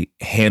they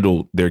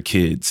handled their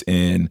kids,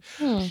 and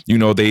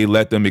they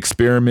let them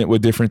experiment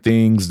with different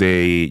things.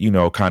 They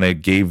kind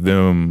of gave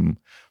them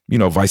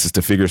vices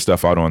to figure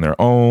stuff out on their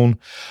own.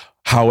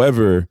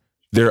 However,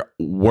 there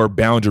were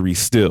boundaries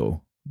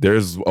still.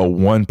 There's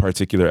one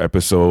particular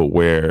episode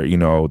where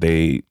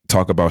they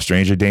talk about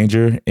stranger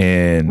danger,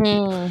 and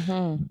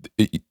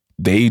Mhm.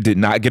 they did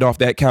not get off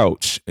that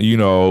couch,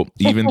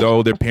 even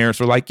though their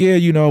parents were like, yeah,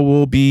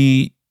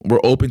 we're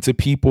open to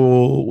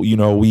people,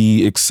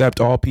 we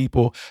accept all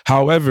people.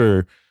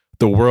 However,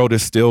 the world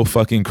is still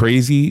fucking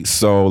crazy.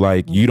 So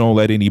like, you don't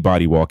let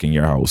anybody walk in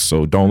your house.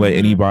 So don't let Mhm.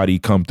 anybody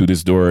come through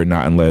this door,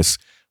 not unless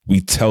we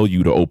tell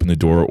you to open the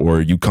door, or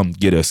you come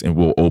get us and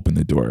we'll open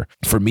the door.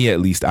 For me, at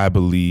least, I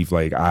believe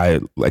like I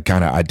like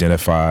kind of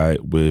identify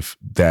with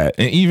that.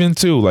 And even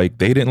too, like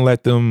they didn't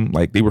let them,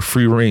 like they were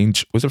free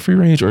range. Was it free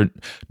range or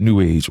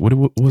new age? What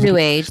was New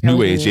it? age.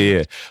 New age,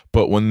 yeah.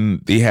 But when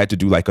they had to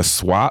do like a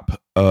swap,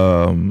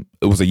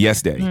 it was a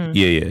Yes Day. Mm.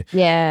 Yeah.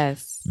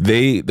 Yes.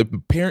 The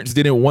parents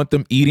didn't want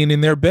them eating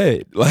in their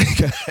bed.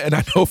 Like, and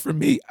I know for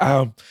me,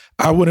 I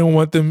wouldn't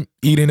want them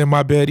eating in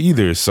my bed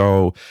either.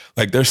 So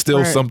like there's still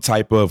Right. some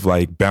type of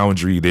like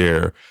boundary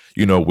there,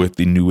 with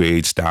the new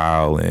age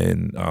style.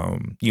 And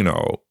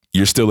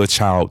you're still a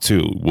child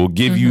too. We'll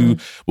give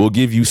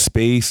you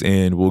space,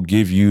 and we'll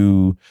give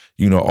you,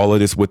 all of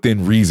this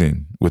within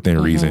reason.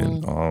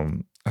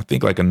 I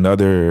think like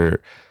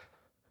another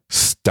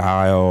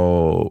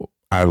style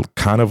I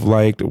kind of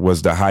liked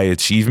was the high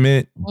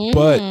achievement,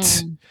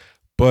 but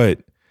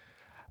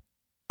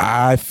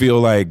I feel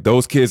like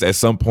those kids at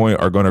some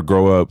point are going to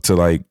grow up to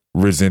like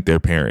resent their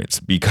parents,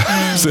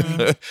 because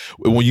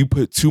when you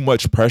put too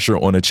much pressure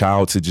on a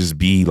child to just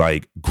be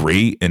like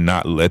great and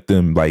not let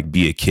them like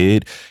be a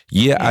kid,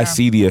 I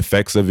see the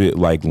effects of it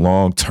like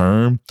long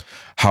term.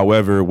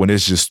 However, when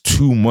it's just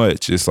too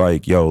much, it's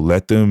like, yo,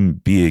 let them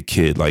be a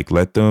kid. Like,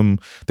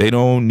 they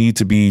don't need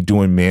to be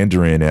doing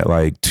Mandarin at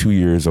like 2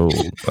 years old.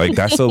 Like,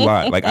 that's a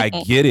lot. Like, I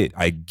get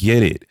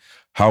it.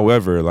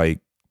 However,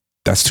 like,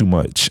 that's too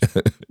much.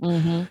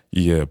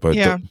 Yeah,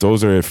 but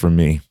those are it for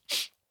me.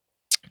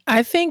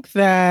 I think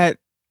that,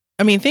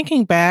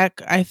 thinking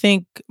back, I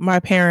think my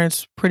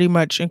parents pretty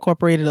much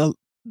incorporated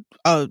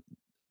a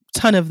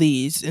ton of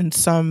these in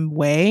some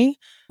way.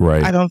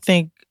 Right. I don't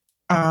think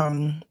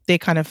they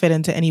kind of fit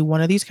into any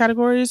one of these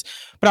categories.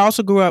 But I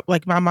also grew up,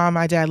 like my mom and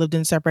my dad lived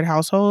in separate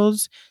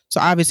households.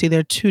 So obviously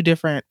they're two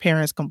different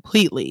parents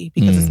completely,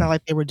 because it's not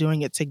like they were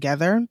doing it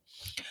together.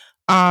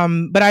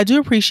 But I do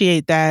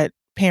appreciate that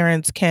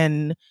parents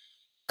can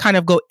kind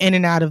of go in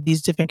and out of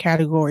these different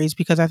categories,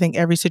 because I think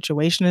every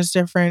situation is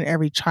different.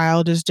 Every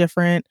child is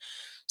different.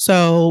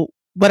 So,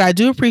 but I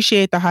do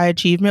appreciate the high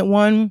achievement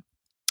one.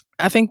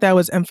 I think that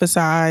was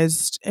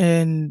emphasized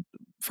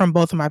from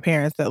both of my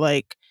parents, that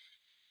like,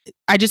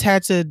 I just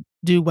had to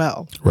do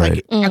well.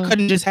 Right. Like, I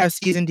couldn't just have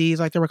C's and D's,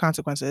 like there were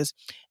consequences.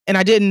 And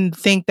I didn't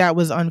think that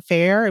was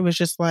unfair. It was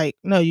just like,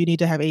 no, you need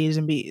to have A's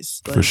and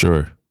B's. Like, for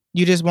sure.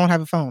 You just won't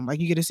have a phone. Like,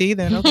 you get a C,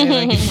 then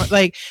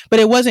okay. But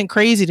it wasn't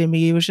crazy to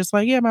me. It was just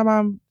like, yeah, my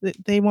mom,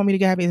 they want me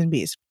to have A's and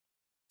B's.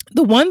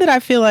 The one that I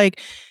feel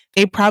like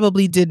they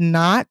probably did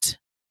not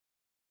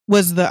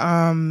was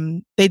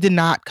they did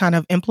not kind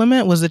of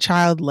implement was the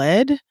child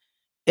led.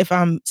 If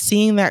I'm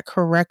seeing that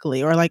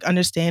correctly or like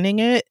understanding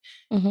it,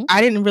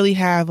 I didn't really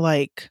have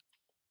like,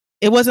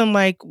 it wasn't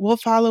like, we'll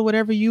follow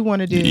whatever you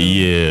want to do.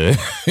 Yeah.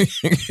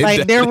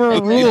 Like there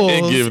were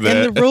rules, and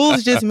the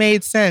rules just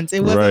made sense.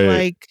 It wasn't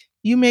like,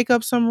 you make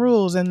up some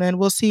rules and then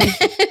we'll see.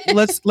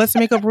 let's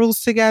make up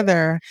rules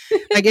together.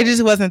 Like, it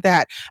just wasn't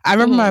that. I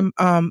remember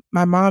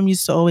my mom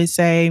used to always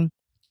say,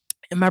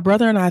 and my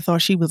brother and I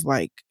thought she was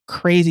like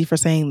crazy for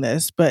saying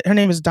this, but her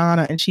name is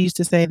Donna, and she used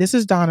to say, this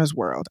is Donna's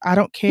world. I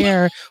don't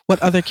care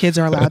what other kids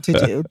are allowed to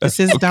do. This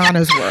is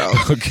Donna's world.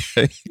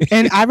 Okay.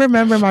 And I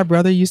remember my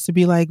brother used to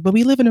be like, but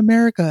we live in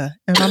America.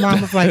 And my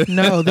mom was like,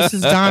 no, this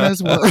is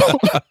Donna's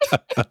world.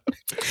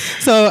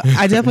 So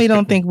I definitely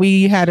don't think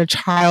we had a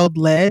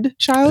child-led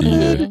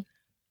childhood. Yeah.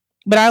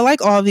 But I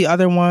like all the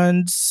other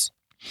ones.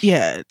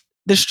 Yeah.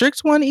 The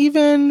strict one,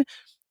 even,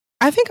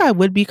 I think I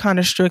would be kind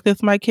of strict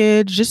with my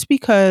kids, just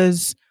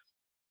because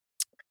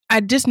I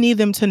just need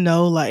them to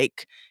know,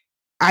 like,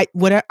 I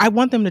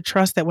want them to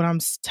trust that what I'm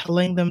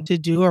telling them to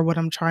do or what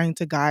I'm trying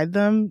to guide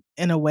them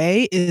in a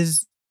way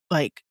is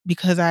like,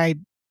 because I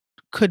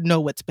could know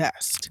what's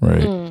best.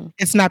 Right.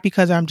 It's not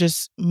because I'm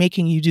just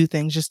making you do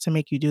things just to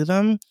make you do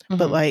them,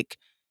 but like,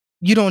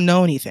 you don't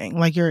know anything,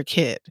 like you're a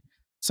kid.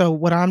 So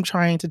what I'm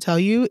trying to tell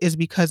you is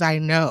because I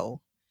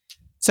know.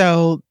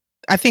 So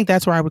I think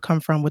that's where I would come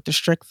from with the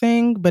strict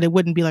thing, but it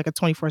wouldn't be like a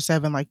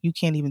 24/7, like you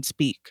can't even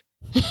speak,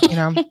 you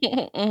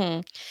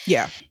know?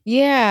 Yeah.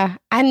 Yeah.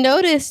 I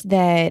noticed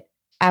that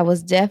I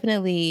was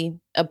definitely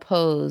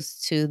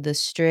opposed to the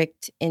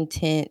strict,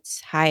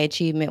 intense, high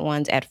achievement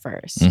ones at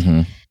first.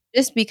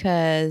 Just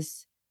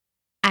because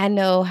I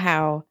know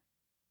how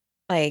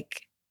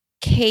like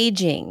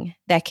caging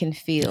that can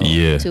feel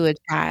to a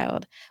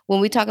child. When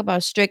we talk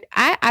about strict,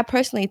 I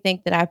personally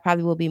think that I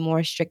probably will be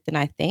more strict than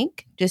I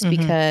think, just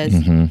because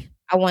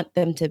I want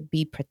them to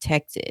be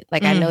protected.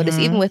 Like I notice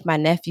even with my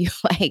nephew,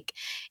 like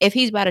if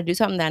he's about to do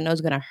something that I know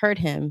is going to hurt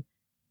him,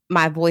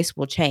 my voice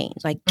will change.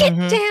 Like, get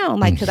down.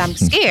 Like, because I'm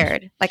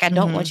scared. Like, I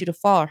don't want you to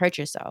fall or hurt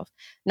yourself.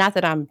 Not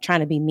that I'm trying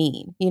to be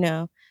mean, you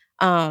know?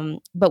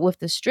 But with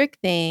the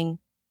strict thing,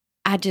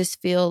 I just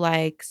feel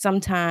like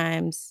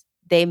sometimes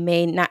they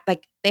may not,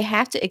 like, they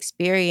have to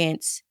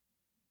experience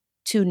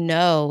to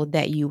know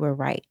that you were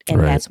right. And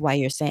that's why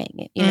you're saying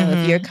it. You know,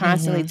 if you're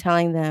constantly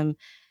telling them,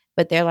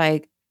 but they're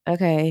like,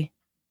 okay,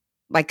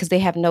 like, because they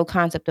have no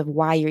concept of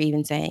why you're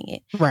even saying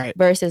it. Right.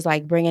 Versus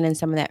like bringing in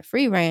some of that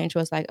free range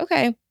was like,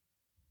 okay,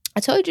 I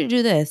told you to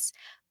do this,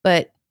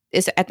 but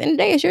it's at the end of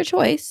the day, it's your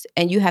choice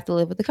and you have to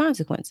live with the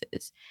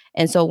consequences.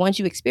 And so once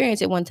you experience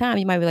it one time,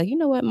 you might be like, you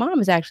know what, mom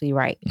is actually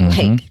right.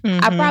 Like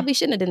I probably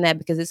shouldn't have done that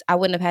because I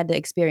wouldn't have had to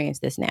experience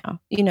this now,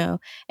 you know?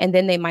 And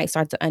then they might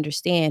start to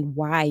understand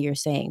why you're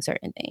saying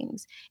certain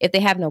things. If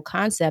they have no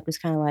concept, it's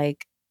kind of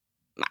like,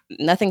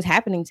 nothing's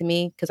happening to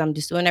me because I'm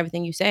just doing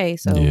everything you say.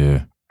 So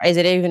Yeah. is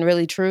it even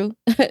really true?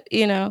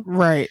 You know?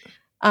 Right.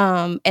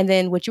 And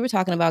then what you were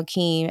talking about,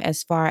 Keem,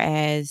 as far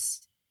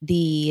as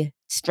the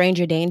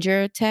stranger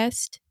danger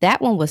test,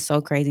 that one was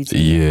so crazy to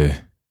me. Yeah.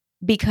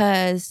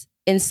 Because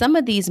in some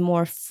of these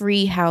more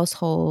free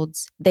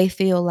households, they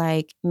feel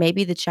like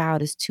maybe the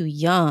child is too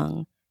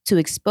young to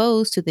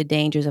expose to the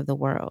dangers of the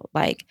world.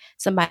 Like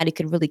somebody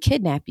could really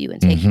kidnap you and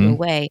take you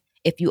away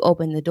if you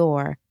open the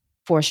door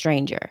for a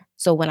stranger.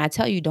 So when I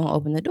tell you don't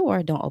open the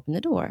door, don't open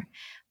the door.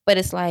 But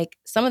it's like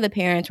some of the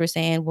parents were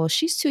saying, well,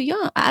 she's too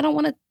young. I don't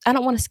want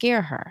to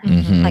scare her.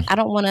 Like I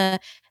don't want to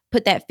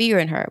put that fear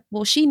in her.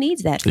 Well, she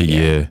needs that fear.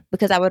 Yeah.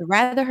 Because I would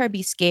rather her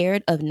be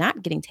scared of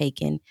not getting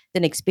taken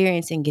than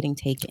experiencing getting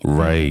taken.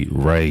 Right.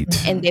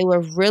 And they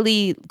were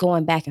really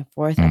going back and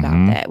forth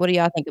about that. What do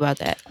y'all think about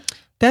that?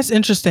 That's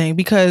interesting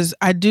because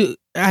I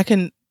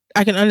can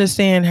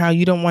understand how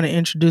you don't want to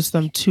introduce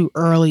them too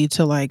early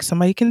to like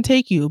somebody can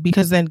take you,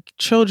 because then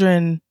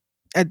children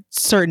at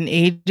certain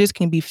ages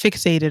can be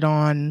fixated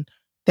on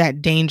that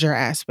danger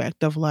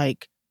aspect of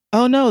like,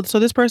 oh no, so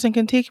this person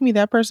can take me,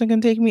 that person can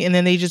take me, and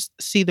then they just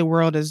see the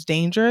world as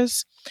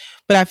dangerous.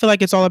 But I feel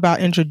like it's all about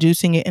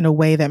introducing it in a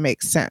way that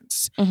makes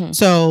sense.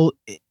 So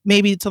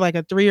maybe to like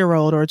a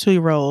 3-year-old or a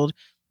 2-year-old,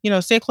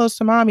 stay close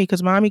to mommy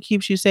because mommy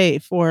keeps you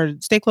safe, or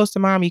stay close to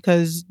mommy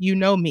because you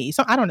know me.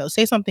 So I don't know,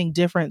 say something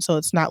different so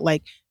it's not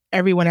like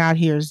everyone out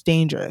here is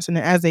dangerous. And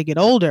then as they get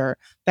older,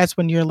 that's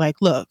when you're like,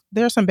 look,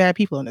 there are some bad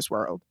people in this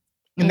world.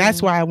 And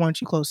that's why I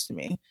want you close to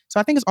me. So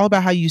I think it's all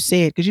about how you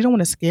say it, because you don't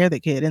want to scare the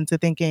kid into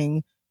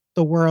thinking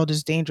the world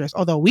is dangerous.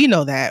 Although we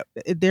know that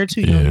they're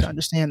too young to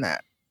understand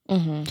that.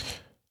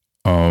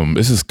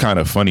 This is kind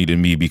of funny to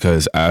me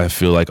because I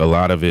feel like a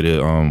lot of it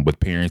with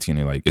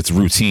parenting, like it's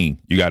routine.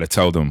 You got to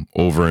tell them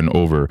over and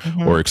over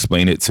or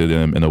explain it to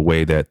them in a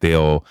way that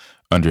they'll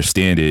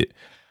understand it.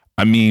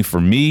 I mean,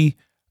 for me,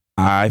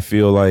 I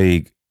feel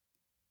like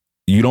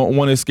you don't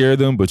want to scare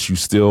them, but you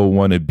still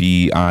want to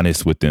be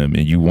honest with them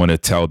and you want to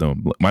tell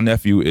them. My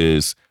nephew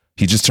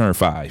he just turned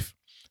 5.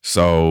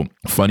 So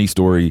funny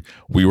story.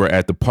 We were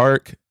at the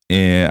park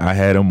and I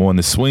had him on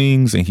the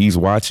swings and he's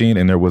watching,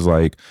 and there was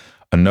like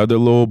another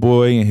little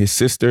boy and his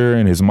sister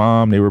and his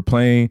mom. They were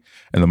playing,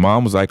 and the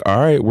mom was like, all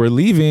right, we're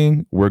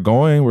leaving. We're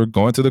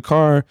going to the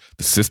car.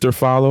 The sister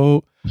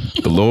followed.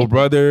 The little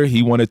brother,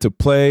 he wanted to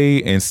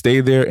play and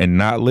stay there and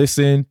not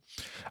listen.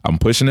 I'm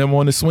pushing him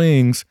on the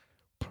swings.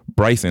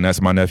 Bryson,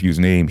 that's my nephew's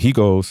name. He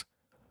goes,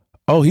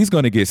 oh, he's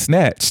going to get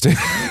snatched.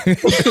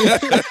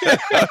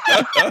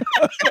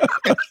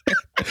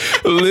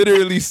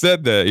 Literally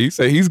said that. He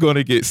said he's going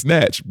to get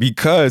snatched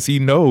because he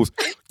knows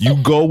you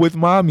go with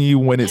mommy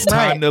when it's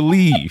time to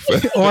leave.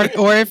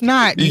 or if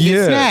not, you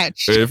get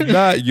snatched. If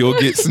not, you'll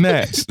get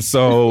snatched.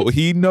 So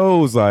he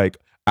knows like,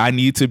 I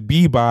need to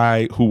be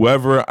by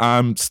whoever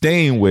I'm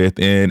staying with,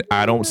 and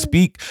I don't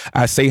speak.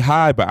 I say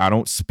hi, but I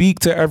don't speak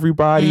to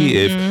everybody.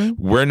 If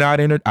we're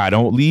not in it, I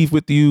don't leave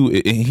with you.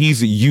 And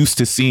he's used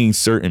to seeing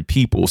certain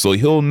people, so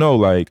he'll know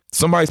like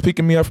somebody's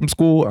picking me up from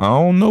school. I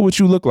don't know what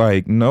you look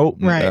like.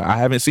 Nope, I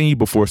haven't seen you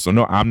before, so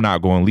no, I'm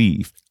not going to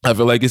leave. I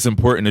feel like it's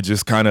important to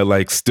just kind of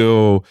like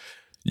still.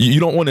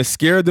 You don't want to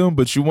scare them,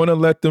 but you want to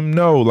let them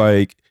know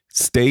like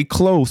stay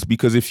close,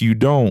 because if you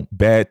don't,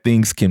 bad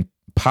things can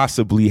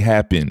possibly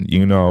happen,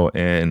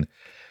 and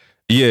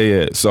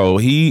so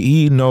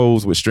he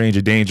knows what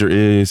stranger danger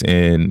is,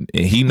 and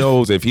he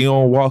knows if he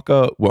don't walk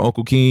up with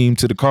Uncle Keem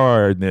to the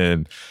car,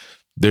 then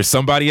there's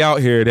somebody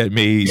out here that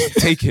may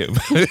take him.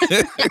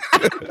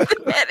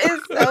 That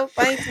is so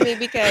funny to me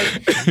because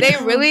they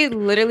really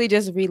literally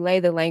just relay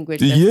the language.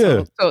 So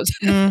I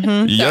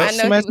know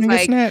he was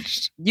like,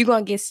 you're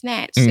gonna get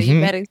snatched, so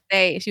you better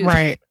stay. She was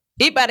like,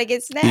 he better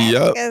get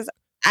snatched because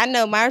I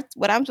know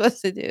what I'm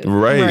supposed to do.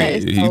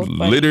 Right. He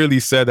literally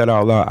said that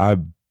out loud. I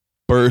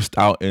burst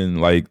out in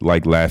like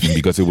laughing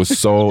because it was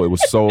so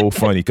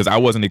funny, because I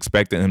wasn't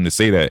expecting him to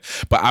say that,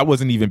 but I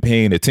wasn't even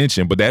paying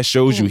attention. But that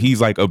shows you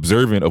he's like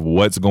observant of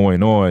what's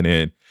going on.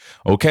 And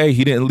okay,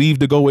 he didn't leave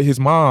to go with his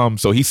mom,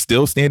 so he's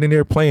still standing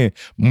there playing.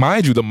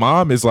 Mind you, the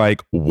mom is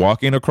like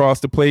walking across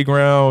the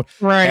playground.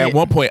 Right. At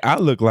one point, I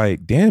look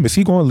like, damn, is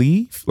he going to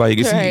leave? Like,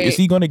 is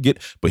he going to get?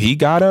 But he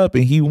got up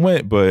and he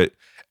went. But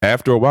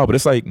after a while, but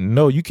it's like,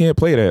 no, you can't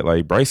play that.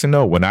 Like Bryson,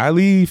 no, when I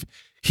leave,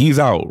 he's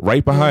out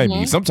right behind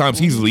me. Sometimes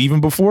he's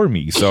leaving before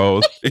me.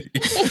 So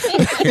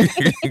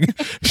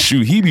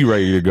shoot, he be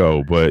ready to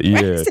go. But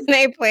yeah, Bryson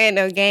ain't playing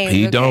no games.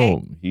 He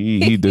don't.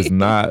 He does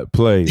not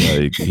play.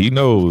 Like he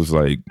knows.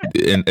 Like,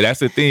 and that's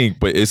the thing.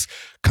 But it's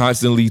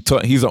constantly.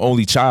 He's the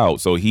only child,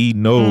 so he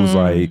knows.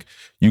 Like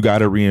you got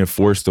to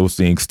reinforce those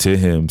things to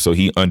him, so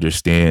he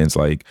understands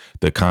like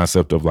the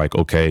concept of like,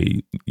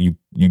 okay, you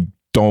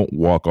don't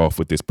walk off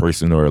with this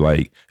person, or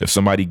like if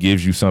somebody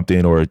gives you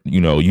something, or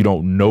you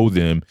don't know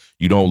them,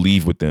 you don't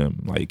leave with them.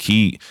 Like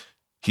he's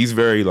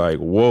very like,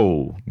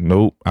 whoa,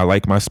 nope, I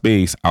like my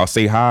space. I'll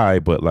say hi,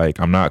 but like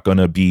I'm not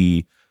gonna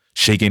be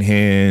shaking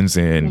hands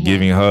and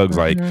giving hugs.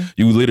 Like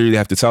you literally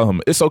have to tell him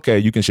it's okay,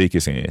 you can shake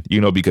his hand,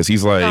 because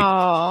he's like,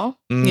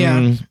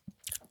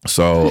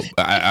 So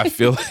I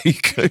feel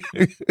like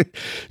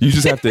you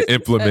just have to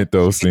implement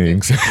those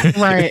things.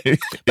 Right.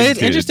 But it's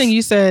Kids. interesting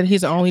you said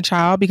he's the only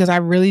child because I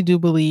really do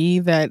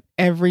believe that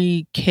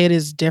every kid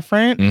is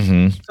different.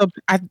 Mhm. So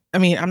I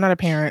mean, I'm not a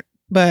parent,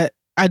 but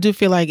I do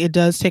feel like it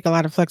does take a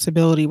lot of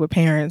flexibility with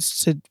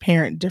parents to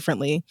parent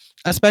differently,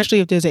 especially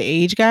if there's an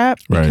age gap,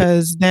 Right.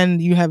 because then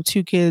you have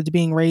two kids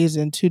being raised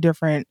in two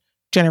different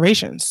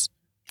generations.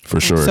 For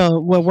sure. So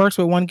what works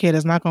with one kid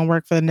is not going to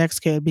work for the next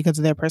kid because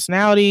of their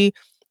personality.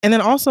 And then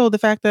also the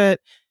fact that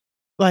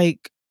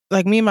like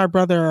me and my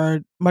brother are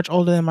much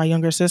older than my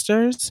younger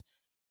sisters.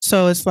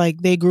 So it's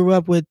like they grew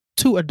up with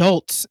two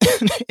adults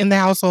in the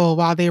household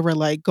while they were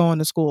like going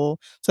to school.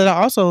 So that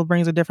also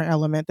brings a different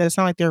element that it's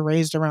not like they're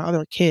raised around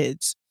other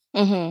kids.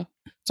 Mm-hmm.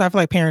 So I feel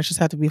like parents just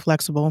have to be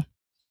flexible.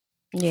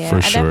 Yeah, For I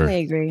sure. definitely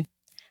agree.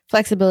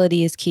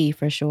 Flexibility is key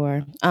for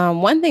sure.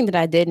 One thing that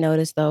I did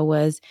notice though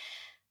was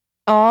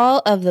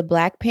all of the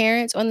Black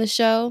parents on the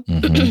show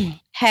Mhm.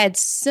 had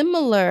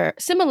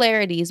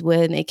similarities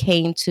when it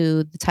came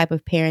to the type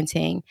of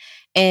parenting.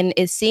 And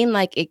it seemed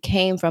like it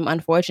came from,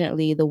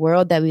 unfortunately, the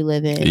world that we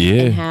live in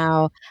Yeah. and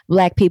how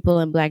Black people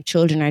and Black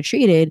children are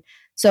treated.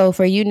 So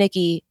for you,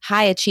 Nikki,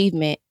 High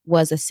Achievement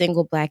was a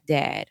single Black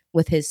dad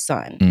with his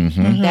son.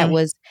 Mhm. That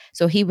was,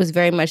 so he was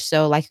very much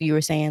so, like you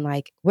were saying,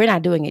 like, we're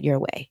not doing it your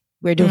way.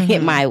 We're doing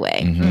it Mhm. my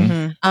way.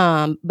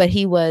 Mhm. But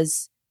he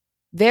was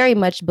very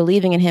much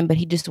believing in him, but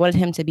he just wanted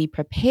him to be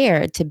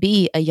prepared to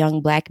be a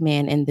young Black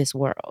man in this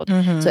world.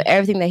 Mhm. So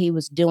everything that he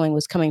was doing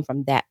was coming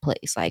from that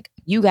place. Like,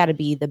 you got to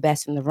be the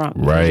best in the room.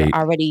 Because Right. you're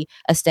already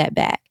a step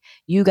back.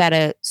 You got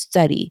to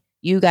study.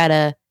 You got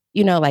to,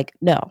 like,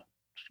 no.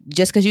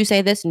 Just because you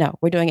say this, no,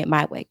 we're doing it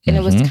my way. And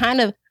it was Mhm.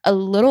 kind of a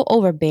little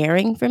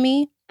overbearing for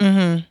me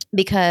Mhm.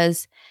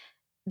 because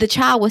the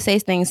child would say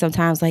things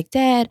sometimes like,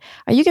 Dad,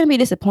 are you going to be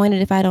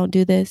disappointed if I don't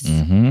do this?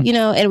 Mhm.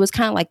 And it was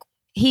kind of like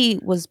he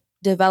was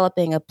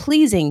developing a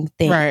pleasing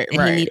thing Right, that he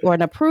right. need, or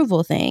an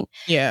approval thing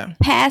Yeah.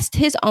 past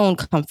his own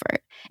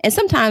comfort. And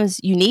sometimes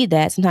you need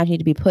that. Sometimes you need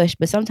to be pushed,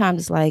 but sometimes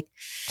it's like,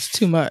 It's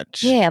too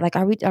much. yeah, like,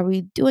 are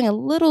we doing a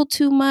little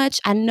too much?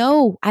 I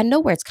know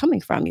where it's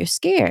coming from. You're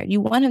scared.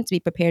 You want him to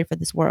be prepared for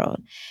this world.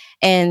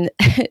 And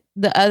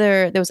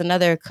there was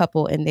another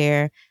couple in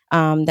there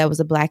that was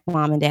a Black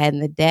mom and dad,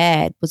 and the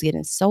dad was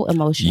getting so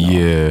emotional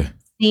Yeah.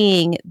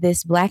 seeing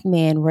this Black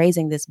man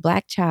raising this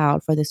Black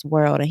child for this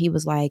world. And he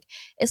was like,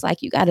 it's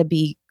like you got to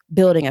be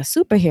building a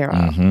superhero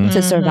Mhm. to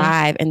Mhm.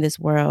 survive in this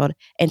world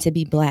and to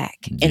be Black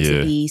and to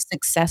Yeah. be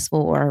successful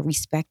or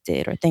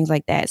respected or things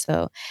like that.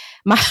 So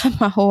my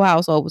whole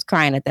household was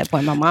crying at that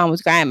point. My mom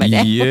was crying. My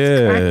dad was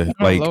crying. Yeah.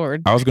 Oh, Like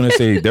Lord. I was gonna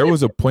say there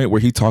was a point where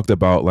he talked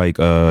about like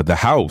the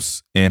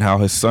house and how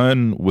his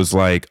son was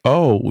like,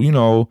 oh,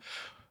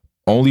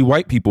 only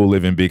white people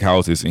live in big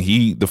houses. And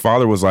the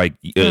father was like,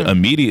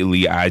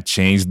 immediately I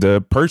changed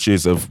the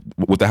purchase of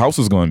what the house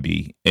was going to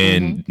be.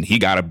 And he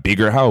got a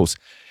bigger house.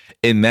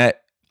 And that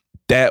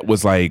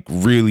was like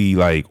really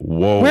like,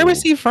 whoa. Where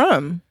was he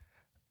from?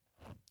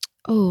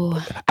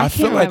 Oh, I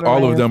feel can't like remember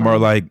all where of they're them are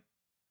from. like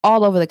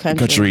all over the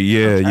country.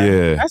 Yeah,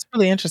 Okay. yeah. That's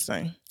really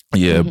interesting.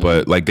 Yeah, Mhm.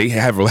 but like they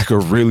have like a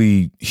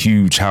really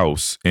huge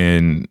house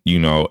and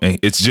and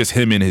it's just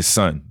him and his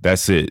son.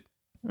 That's it.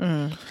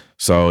 Mm.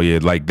 So yeah,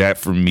 like that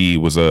for me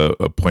was a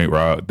point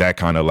where that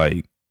kind of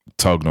like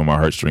tugged on my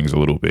heartstrings a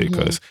little bit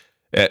because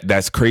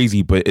that's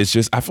crazy. But it's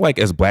just, I feel like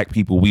as Black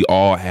people, we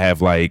all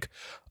have like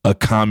a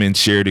common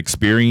shared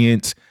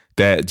experience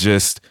that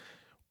just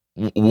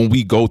when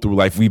we go through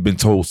life, we've been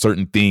told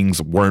certain things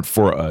weren't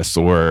for us,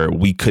 or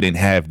we couldn't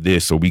have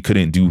this, or we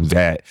couldn't do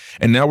that.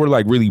 And now we're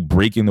like really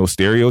breaking those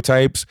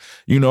stereotypes,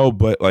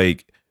 but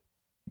like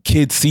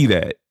kids see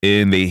that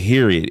and they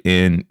hear it.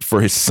 And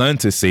for his son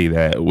to say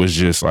that was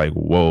just like,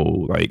 whoa,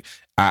 like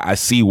I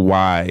see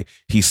why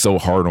he's so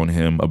hard on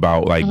him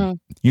about like,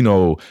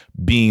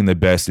 being the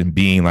best and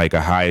being like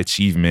a high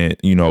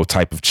achievement,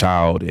 type of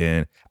child.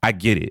 And I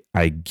get it.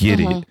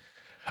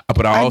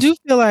 But I do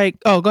feel like,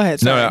 oh, go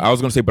ahead. no, Sorry. I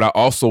was going to say, but I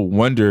also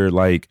wonder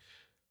like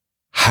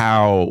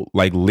how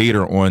like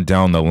later on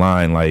down the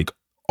line, like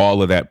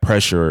all of that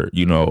pressure,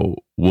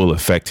 will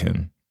affect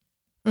him.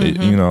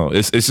 Mhm.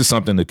 It's just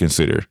something to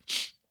consider.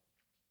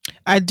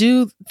 I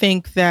do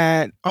think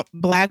that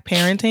Black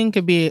parenting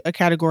could be a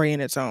category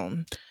in its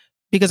own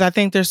because I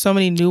think there's so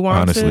many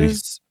nuances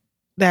Honestly.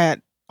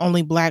 that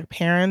only Black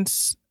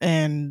parents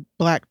and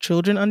Black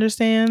children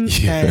understand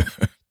that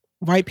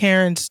white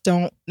parents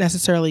don't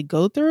necessarily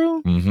go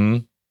through. Mm-hmm.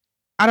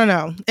 I don't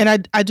know.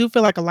 And I do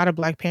feel like a lot of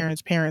Black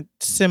parents parent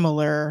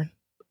similar.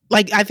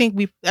 Like I think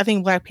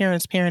Black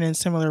parents parent in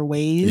similar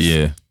ways.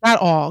 Yeah. Not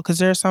all, because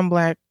there are some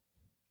Black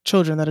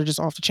children that are just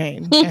off the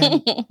chain.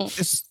 And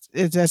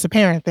it's a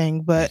parent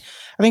thing. But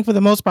I think for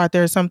the most part,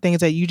 there are some things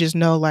that you just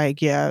know,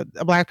 like, yeah,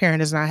 a Black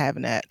parent is not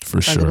having that. For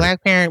Like sure. a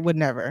Black parent would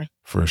never.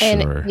 For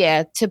And sure.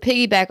 yeah, to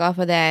piggyback off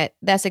of that,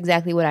 that's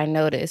exactly what I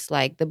noticed.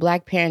 Like the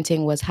Black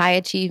parenting was high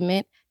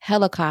achievement,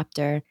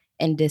 helicopter,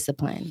 and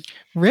discipline.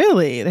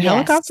 Really? The Yes.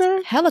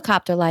 helicopter?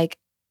 Helicopter, like,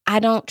 I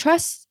don't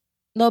trust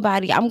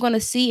nobody. I'm going to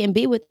see and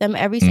be with them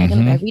every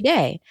second of every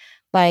day.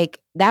 Like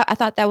that, I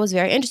thought that was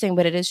very interesting,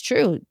 but it is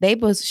true.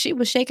 She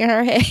was shaking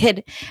her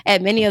head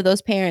at many of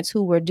those parents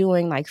who were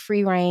doing like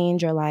free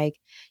range or like,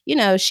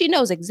 she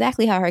knows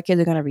exactly how her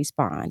kids are going to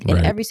respond in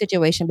every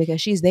situation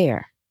because she's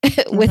there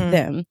with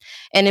them.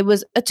 And it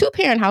was a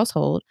 2-parent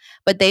household,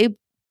 but they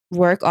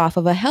work off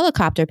of a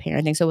helicopter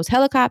parenting. So it was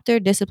helicopter,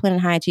 discipline,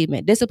 and high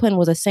achievement. Discipline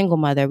was a single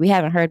mother. We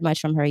haven't heard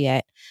much from her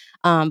yet,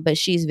 but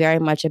she's very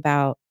much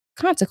about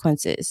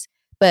consequences.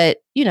 But,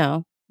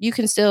 you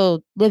can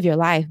still live your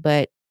life,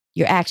 but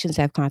your actions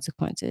have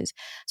consequences.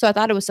 So I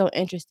thought it was so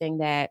interesting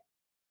that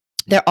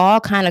they're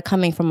all kind of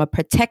coming from a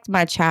protect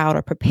my child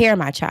or prepare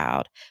my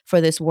child for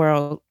this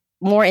world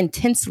more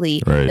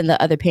intensely than the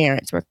other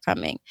parents were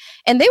coming.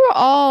 And they were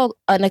all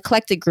an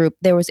eclectic group.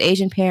 There was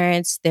Asian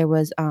parents, there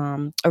was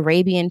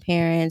Arabian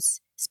parents,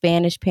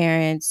 Spanish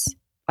parents,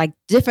 like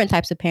different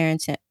types of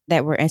parents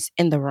that were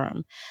in the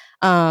room.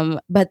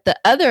 But the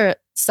other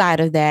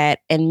side of that,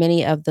 and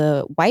many of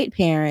the white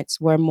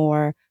parents were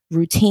more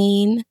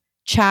routine,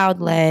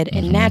 child-led,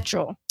 and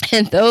natural.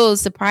 And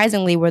those,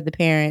 surprisingly, were the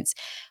parents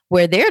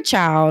where their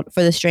child,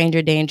 for the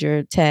stranger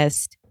danger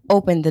test,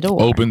 opened the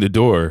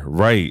door.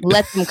 Right.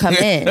 Let them come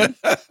in.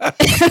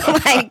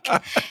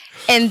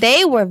 And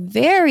they were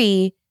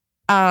very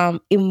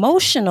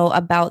emotional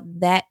about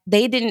that.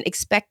 They didn't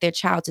expect their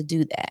child to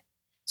do that.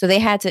 So they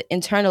had to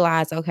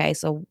internalize, okay,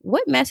 so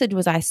what message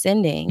was I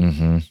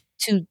sending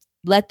to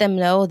let them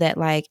know that,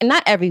 like, and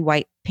not every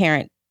white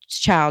parent's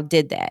child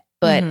did that,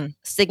 but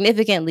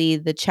significantly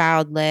the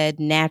child-led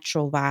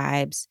natural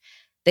vibes,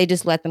 they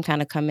just let them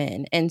kind of come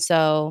in. And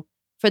so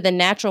for the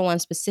natural one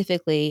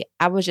specifically,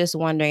 I was just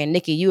wondering, and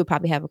Nikki, you would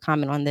probably have a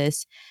comment on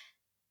this,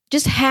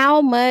 just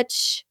how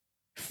much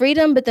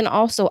freedom, but then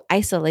also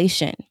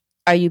isolation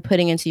are you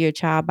putting into your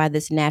child by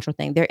this natural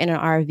thing? They're in an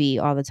RV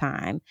all the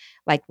time.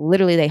 Like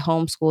literally they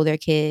homeschool their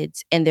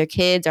kids, and their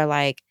kids are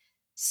like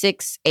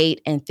 6,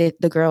 8, and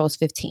the girl is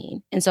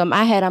 15. And so in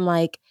my head, I'm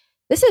like,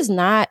 this is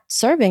not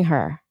serving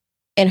her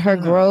and her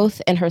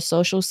growth and her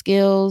social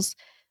skills.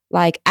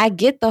 Like, I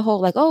get the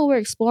whole, like, oh, we're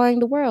exploring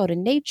the world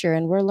and nature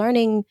and we're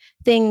learning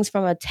things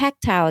from a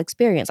tactile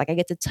experience. Like, I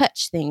get to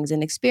touch things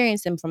and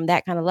experience them from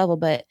that kind of level.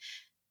 But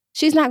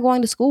she's not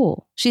going to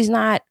school. She's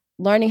not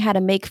learning how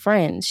to make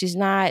friends. She's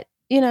not,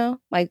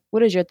 like,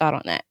 what is your thought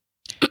on that?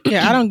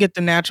 Yeah, I don't get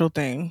the natural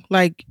thing.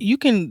 Like, you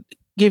can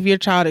give your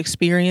child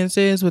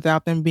experiences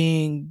without them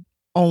being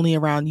only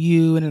around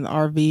you in an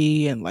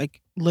RV and like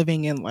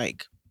living in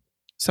like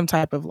some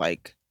type of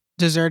like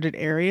deserted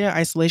area,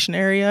 isolation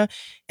area.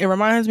 It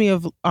reminds me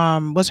of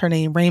what's her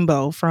name,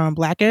 Rainbow from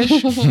Blackish.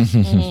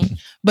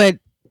 But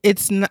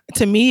it's not,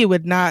 to me, it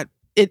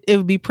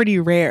would be pretty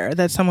rare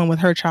that someone with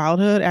her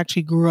childhood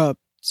actually grew up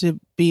to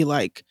be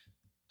like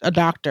a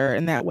doctor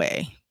in that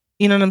way.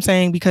 You know what I'm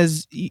saying?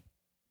 Because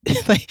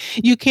like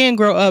you can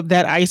grow up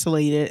that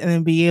isolated and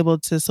then be able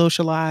to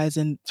socialize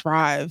and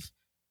thrive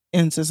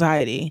in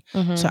society.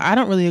 So I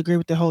don't really agree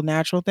with the whole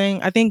natural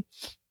thing. I think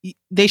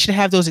they should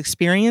have those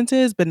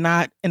experiences, but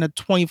not in a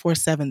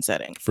 24/7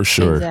 setting. For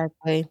sure.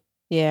 Exactly.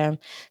 Yeah.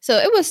 So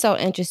it was so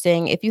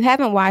interesting. If you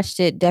haven't watched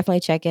it,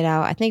 definitely check it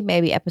out. I think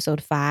maybe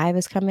episode 5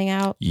 is coming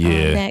out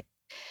next.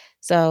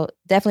 So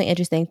definitely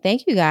interesting.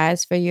 Thank you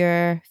guys for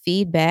your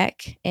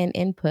feedback and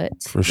input.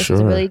 For this sure.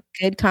 was a really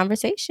good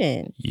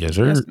conversation. Yes,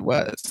 sir. Yes, it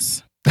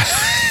was.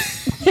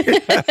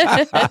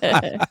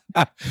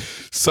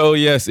 So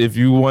yes, if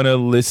you want to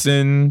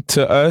listen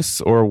to us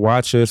or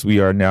watch us, we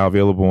are now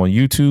available on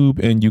YouTube,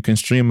 and you can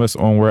stream us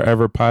on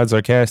wherever pods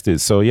are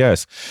casted. So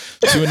yes,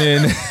 tune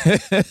in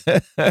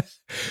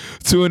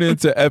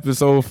to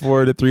episode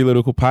 4 of the Three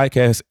Little Cool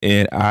Podcast,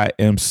 and I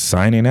am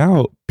signing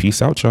out.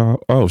 Peace out,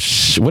 y'all. Oh,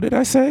 what did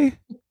I say?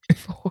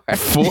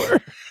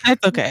 4?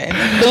 That's okay.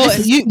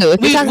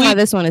 If we're talking about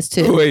this one, is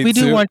 2. Wait, we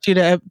do 2? want you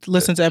to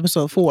listen to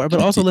episode 4, but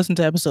also listen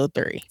to episode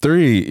 3.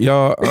 3,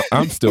 y'all.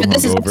 I'm still But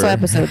this is hungover. also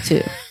episode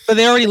 2. But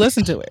they already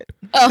listened to it.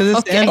 Oh,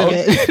 It's the end of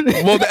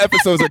it. Well, the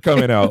episodes are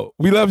coming out.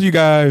 We love you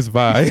guys.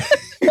 Bye.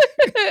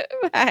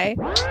 Bye.